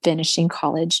finishing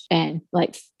college and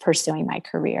like pursuing my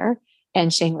career.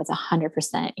 And Shane was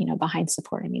 100%, behind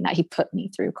supporting me, that he put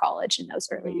me through college in those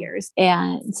early years.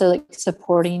 And so like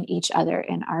supporting each other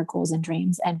in our goals and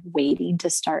dreams and waiting to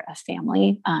start a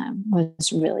family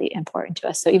was really important to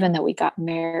us. So even though we got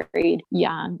married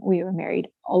young, we were married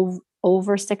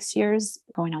over 6 years,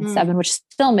 going on 7, which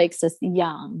still makes us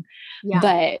young. Yeah.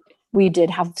 But we did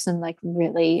have some like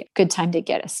really good time to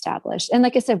get established. And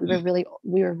like I said, we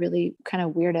were really kind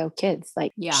of weirdo kids.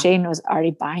 Like Shane was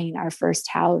already buying our first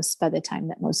house by the time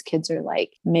that most kids are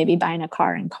like maybe buying a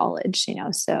car in college,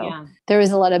 so there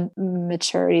was a lot of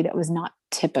maturity that was not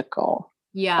typical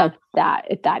at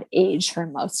that age for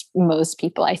most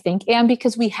people, I think. And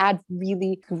because we had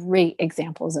really great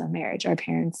examples of marriage, our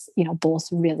parents, both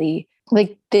really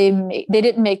like they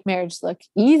didn't make marriage look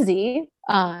easy.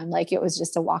 Like it was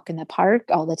just a walk in the park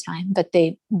all the time, but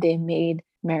they made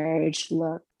marriage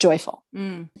look joyful.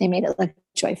 They made it look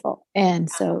joyful. And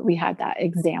so we had that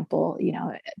example,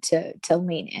 to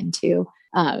lean into,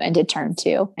 and to turn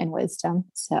to in wisdom.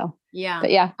 So,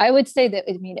 but I would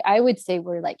say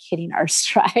we're like hitting our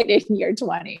stride in year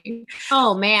 20.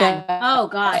 Oh man. Oh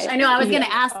gosh. I know I was going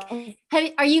to ask,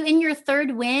 are you in your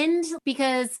third wind?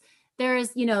 Because there's,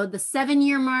 the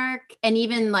 7-year mark, and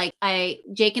even like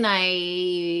Jake and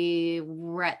I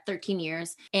were at 13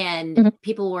 years, and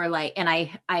people were like, and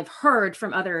I've heard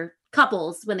from other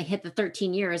couples, when they hit the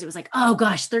 13 years, it was like, oh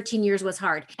gosh, 13 years was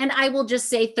hard. And I will just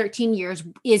say 13 years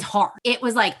is hard. It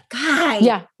was like, God.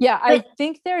 Yeah. Yeah. I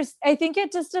think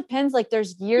it just depends. Like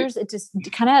there's years, it just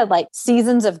kind of like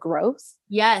seasons of growth.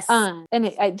 Yes.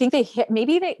 I think they hit,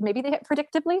 maybe they hit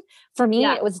predictably. For me,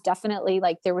 it was definitely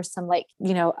like, there was some like,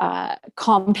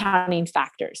 compounding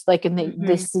factors, like in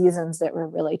the seasons that were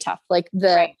really tough. Like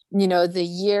the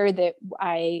year that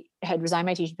I had resigned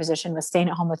my teaching position, was staying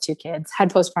at home with 2 kids,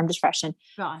 had postpartum depression.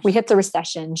 Gosh. We hit the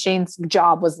recession. Shane's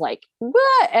job was like,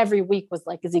 what? Every week was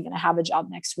like, is he going to have a job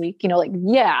next week?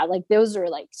 Like those are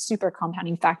like super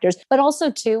compounding factors, but also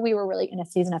too, we were really in a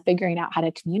season of figuring out how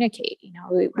to communicate.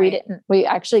 We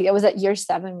actually, it was at year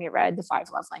 7, we read The 5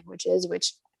 Love Languages,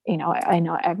 which, I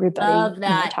know everybody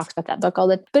talks about that book all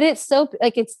the, but it's so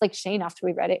like, it's like Shane, after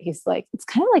we read it, he's like, it's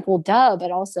kind of like, well, duh,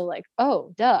 but also like,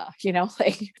 oh, duh,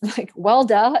 like, well,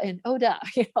 duh. And oh, duh,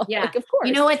 yeah. like, of course.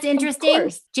 You know, what's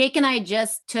interesting? Jake and I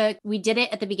we did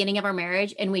it at the beginning of our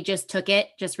marriage, and we just took it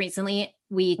just recently.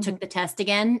 We took the test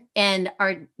again, and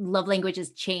our love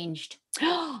languages changed.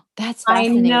 That's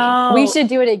fascinating. I know. We should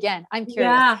do it again. I'm curious.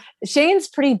 Yeah. Shane's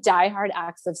pretty diehard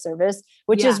acts of service,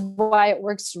 which is why it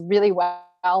works really well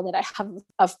that I have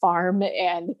a farm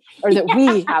or that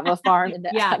we have a farm and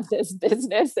that have this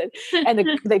business and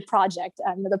the project.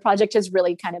 The project has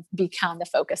really kind of become the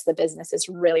focus. The business is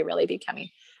really, really becoming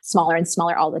smaller and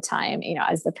smaller all the time,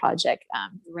 as the project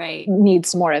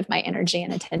needs more of my energy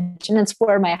and attention. It's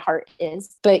where my heart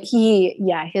is. But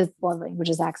his love language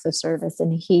is acts of service.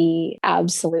 And he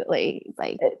absolutely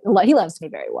he loves me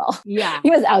very well. Yeah. He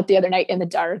was out the other night in the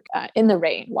dark, in the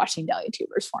rain, washing dahlia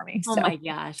tubers for me. Oh my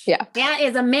gosh. Yeah. That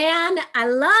is a man I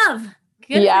love.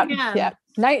 Good yeah. for him. Yeah.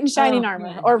 Knight in shining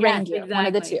armor or reindeer, exactly. One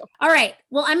of the two. All right.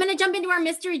 Well, I'm going to jump into our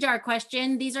mystery jar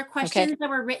question. These are questions that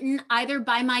were written either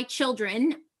by my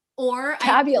children or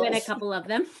I've read a couple of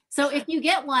them. So if you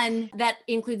get one that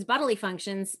includes bodily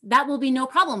functions, that will be no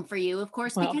problem for you, of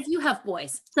course, because you have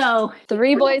boys. So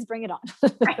 3 boys, bring it on.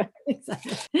 Right,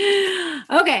 exactly.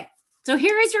 Okay. So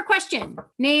here is your question.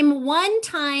 Name one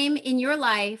time in your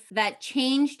life that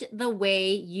changed the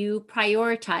way you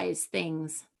prioritize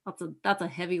things. That's a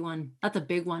heavy one. That's a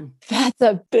big one.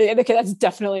 Okay, that's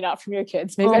definitely not from your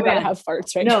kids. Maybe I gotta have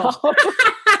farts now.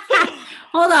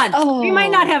 Hold on. We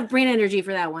might not have brain energy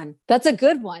for that one. That's a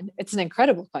good one. It's an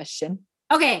incredible question.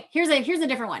 Okay, here's a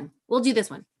different one. We'll do this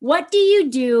one. What do you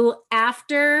do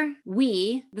after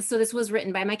this was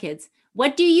written by my kids.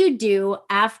 What do you do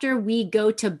after we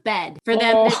go to bed? For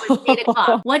them, it was 8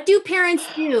 o'clock. What do parents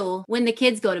do when the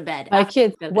kids go to bed?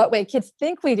 Kids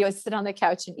think we do is sit on the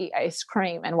couch and eat ice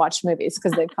cream and watch movies,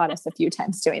 because they've caught us a few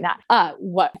times doing that.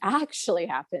 What actually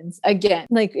happens, again,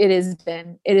 like it's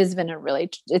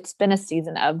been a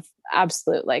season of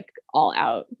absolute, like, all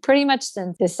out pretty much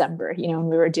since December, when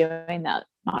we were doing that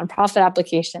nonprofit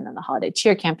application and the holiday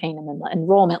cheer campaign and then the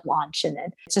enrollment launch. And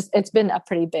then it's been a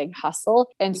pretty big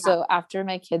hustle. And so after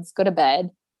my kids go to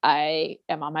bed, I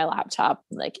am on my laptop,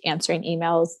 like answering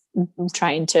emails,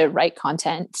 trying to write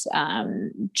content,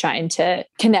 trying to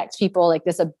connect people. Like,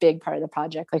 this is a big part of the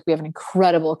project. Like, we have an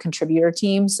incredible contributor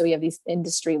team. So we have these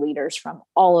industry leaders from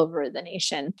all over the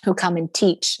nation who come and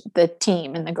teach the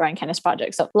team in the Growing Kindness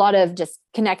Project. So a lot of just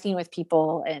connecting with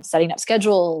people and setting up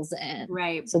schedules. And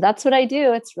so that's what I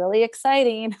do. It's really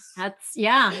exciting. That's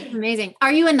amazing.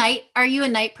 Are you a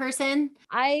night person?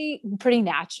 I pretty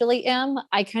naturally am.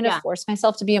 I kind of force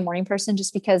myself to be a morning person,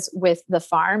 just because with the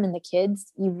farm and the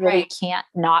kids, you really can't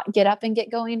not get up and get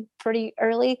going pretty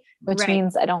early, which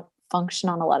means I don't function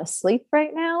on a lot of sleep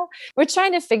right now. We're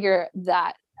trying to figure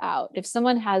that out. If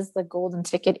someone has the golden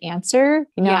ticket answer,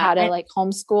 how to like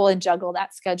homeschool and juggle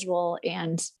that schedule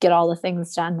and get all the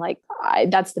things done. Like,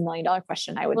 that's the $1 million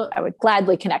question. I would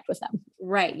gladly connect with them.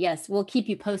 Right. Yes. We'll keep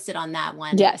you posted on that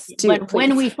one. Yes.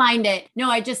 When we find it.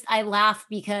 No, I laugh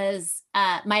because,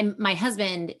 my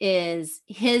husband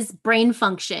his brain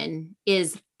function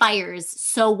fires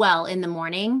so well in the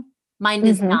morning. Mine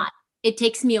does not. It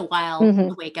takes me a while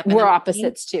to wake up. We're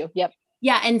opposites too. Yep.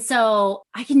 Yeah. And so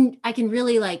I can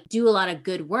really like do a lot of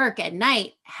good work at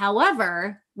night.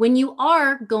 However, when you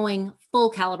are going full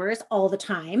calibers all the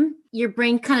time, your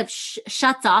brain kind of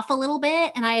shuts off a little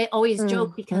bit. And I always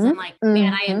joke because I'm like,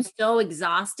 man, I am so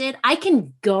exhausted. I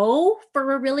can go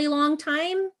for a really long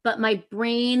time, but my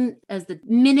brain, as the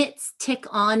minutes tick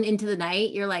on into the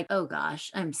night, you're like, oh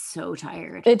gosh, I'm so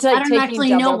tired. It's like I don't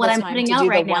actually know what I'm putting out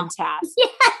right now. One task.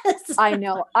 Yes. I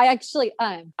know. I actually,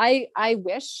 I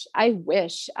wish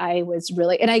I was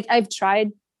really, and I've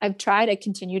tried, I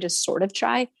continue to sort of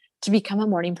try to become a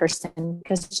morning person,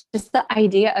 because just the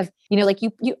idea of, like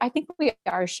you, I think we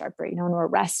are sharper, when we're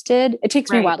rested. It takes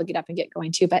me a while to get up and get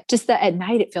going too, but just that at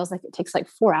night, it feels like it takes like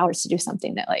 4 hours to do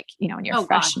something that when you're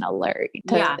fresh and alert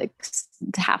to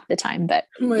half the time. But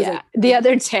the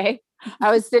other day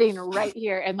I was sitting right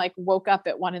here and like woke up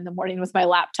at 1 a.m. with my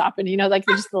laptop, and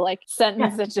just the like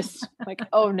sentence that just like,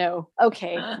 oh no,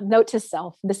 okay, note to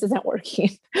self, this isn't working.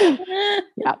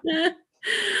 Yeah.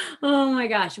 Oh my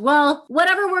gosh. Well,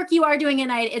 whatever work you are doing at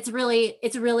night, it's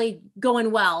really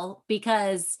going well,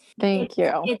 because thank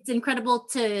you. It's incredible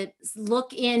to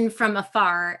look in from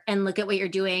afar and look at what you're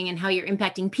doing and how you're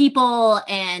impacting people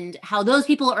and how those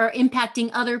people are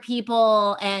impacting other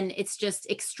people. And it's just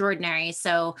extraordinary.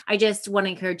 So I just want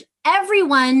to encourage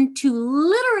everyone to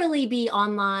literally be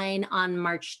online on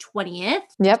March 20th.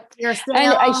 Yep.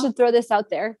 And I should throw this out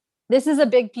there. This is a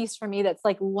big piece for me that's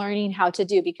like learning how to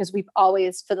do, because we've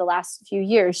always, for the last few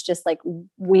years, just like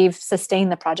we've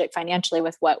sustained the project financially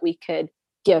with what we could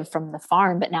give from the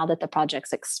farm. But now that the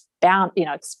project's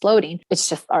exploding, it's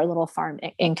just our little farm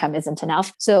income isn't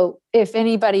enough. So if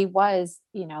anybody was,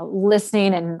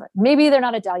 listening, and maybe they're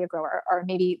not a dahlia grower, or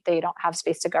maybe they don't have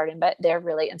space to garden, but they're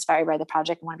really inspired by the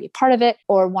project and want to be part of it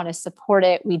or want to support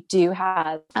it, we do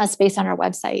have a space on our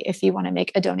website if you want to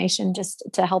make a donation just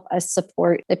to help us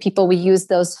support the people. We use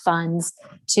those funds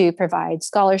to provide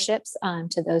scholarships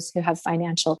to those who have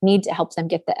financial need, to help them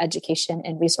get the education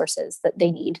and resources that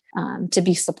they need to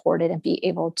be supported and be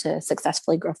able to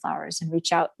successfully grow flowers and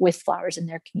reach out with flowers in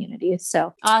their communities.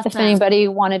 So awesome. If anybody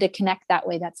wanted to connect that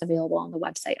way, that's available on the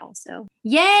website also.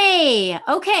 Yay.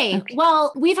 Okay.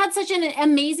 Well, we've had such an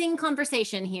amazing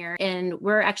conversation here, and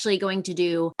we're actually going to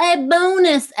do a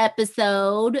bonus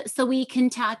episode so we can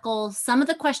tackle some of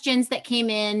the questions that came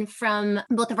in from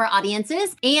both of our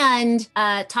audiences and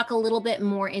talk a little bit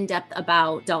more in depth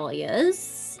about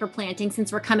dahlias for planting,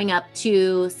 since we're coming up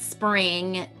to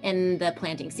spring in the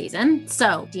planting season.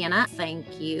 So Deanna,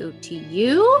 thank you to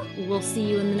you. We'll see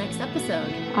you in the next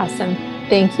episode. Awesome.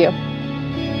 Thank you.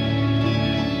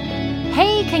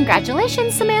 Hey,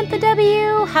 congratulations, Samantha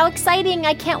W. How exciting.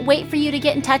 I can't wait for you to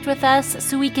get in touch with us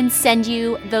so we can send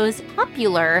you those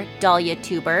popular dahlia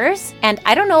tubers. And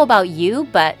I don't know about you,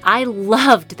 but I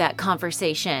loved that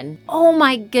conversation. Oh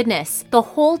my goodness. The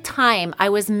whole time I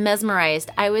was mesmerized.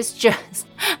 I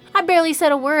barely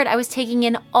said a word. I was taking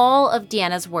in all of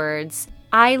Deanna's words.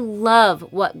 I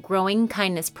love what Growing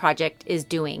Kindness Project is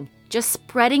doing. Just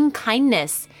spreading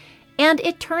kindness. And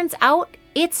it turns out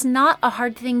it's not a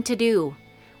hard thing to do.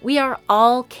 We are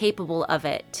all capable of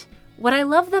it. What I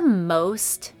love the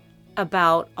most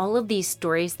about all of these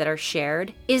stories that are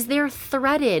shared is they're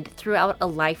threaded throughout a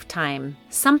lifetime.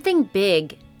 Something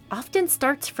big often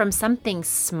starts from something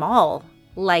small,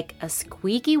 like a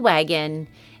squeaky wagon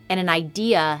and an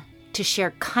idea to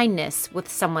share kindness with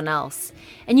someone else.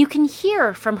 And you can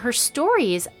hear from her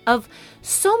stories of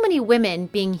so many women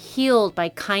being healed by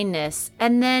kindness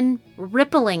and then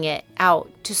rippling it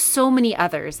out to so many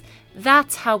others.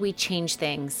 That's how we change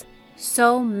things.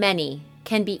 So many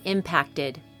can be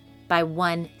impacted by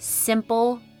one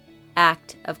simple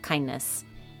act of kindness.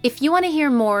 If you want to hear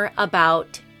more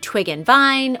about Twig and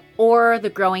Vine or the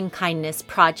Growing Kindness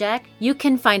Project, you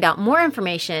can find out more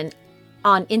information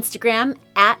on Instagram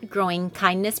at Growing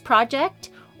Kindness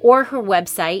Project, or her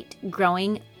website,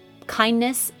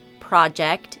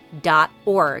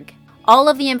 growingkindnessproject.org. All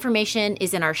of the information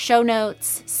is in our show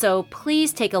notes, so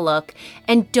please take a look.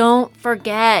 And don't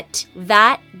forget,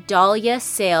 that dahlia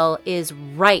sale is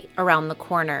right around the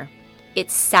corner.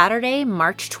 It's Saturday,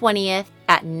 March 20th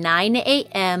at 9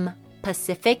 a.m.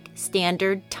 Pacific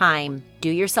Standard Time.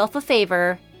 Do yourself a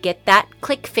favor. Get that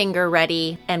click finger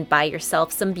ready and buy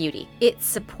yourself some beauty. It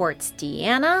supports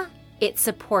Deanna, it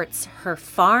supports her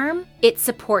farm, it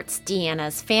supports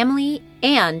Deanna's family,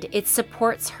 and it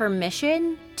supports her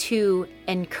mission to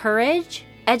encourage,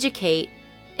 educate,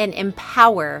 and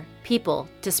empower people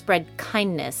to spread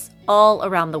kindness all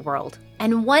around the world.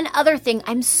 And one other thing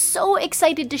I'm so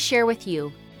excited to share with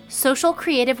you. Social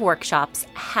Creative Workshops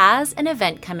has an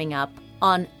event coming up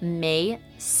on May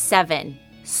 7.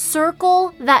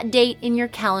 Circle that date in your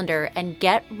calendar and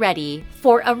get ready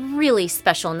for a really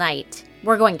special night.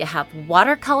 We're going to have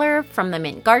watercolor from the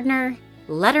Mint Gardener,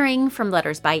 lettering from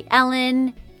Letters by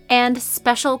Ellen, and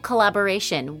special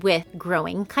collaboration with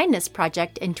Growing Kindness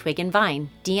Project and Twig and Vine.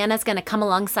 Deanna's going to come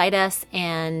alongside us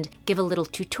and give a little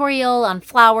tutorial on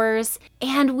flowers.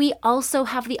 And we also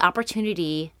have the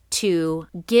opportunity to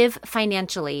give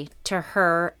financially to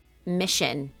her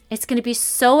mission. It's going to be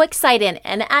so exciting,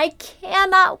 and I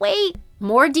cannot wait.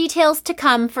 More details to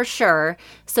come for sure.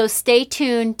 So stay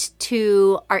tuned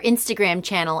to our Instagram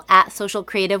channel at Social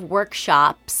Creative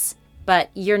Workshops, but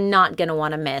you're not going to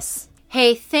want to miss.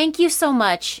 Hey, thank you so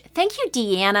much. Thank you,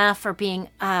 Deanna, for being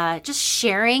just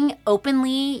sharing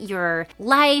openly your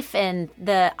life and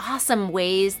the awesome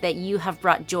ways that you have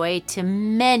brought joy to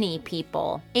many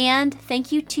people. And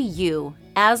thank you to you,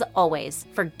 as always,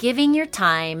 for giving your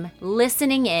time,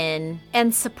 listening in,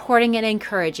 and supporting and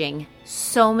encouraging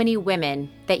so many women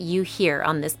that you hear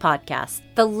on this podcast.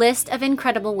 The list of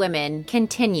incredible women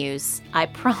continues, I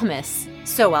promise.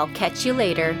 So I'll catch you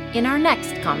later in our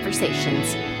next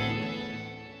conversations.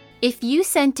 If you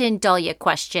sent in Dahlia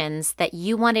questions that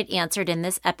you wanted answered in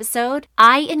this episode,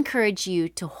 I encourage you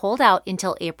to hold out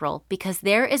until April because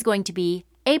there is going to be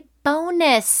a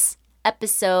bonus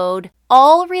episode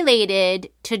all related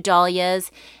to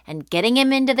dahlias and getting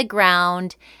them into the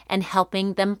ground and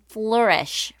helping them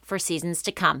flourish for seasons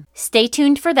to come. Stay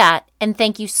tuned for that, and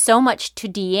thank you so much to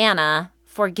Deanna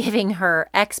for giving her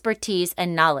expertise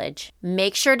and knowledge.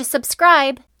 Make sure to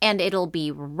subscribe, and it'll be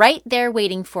right there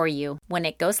waiting for you when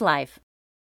it goes live.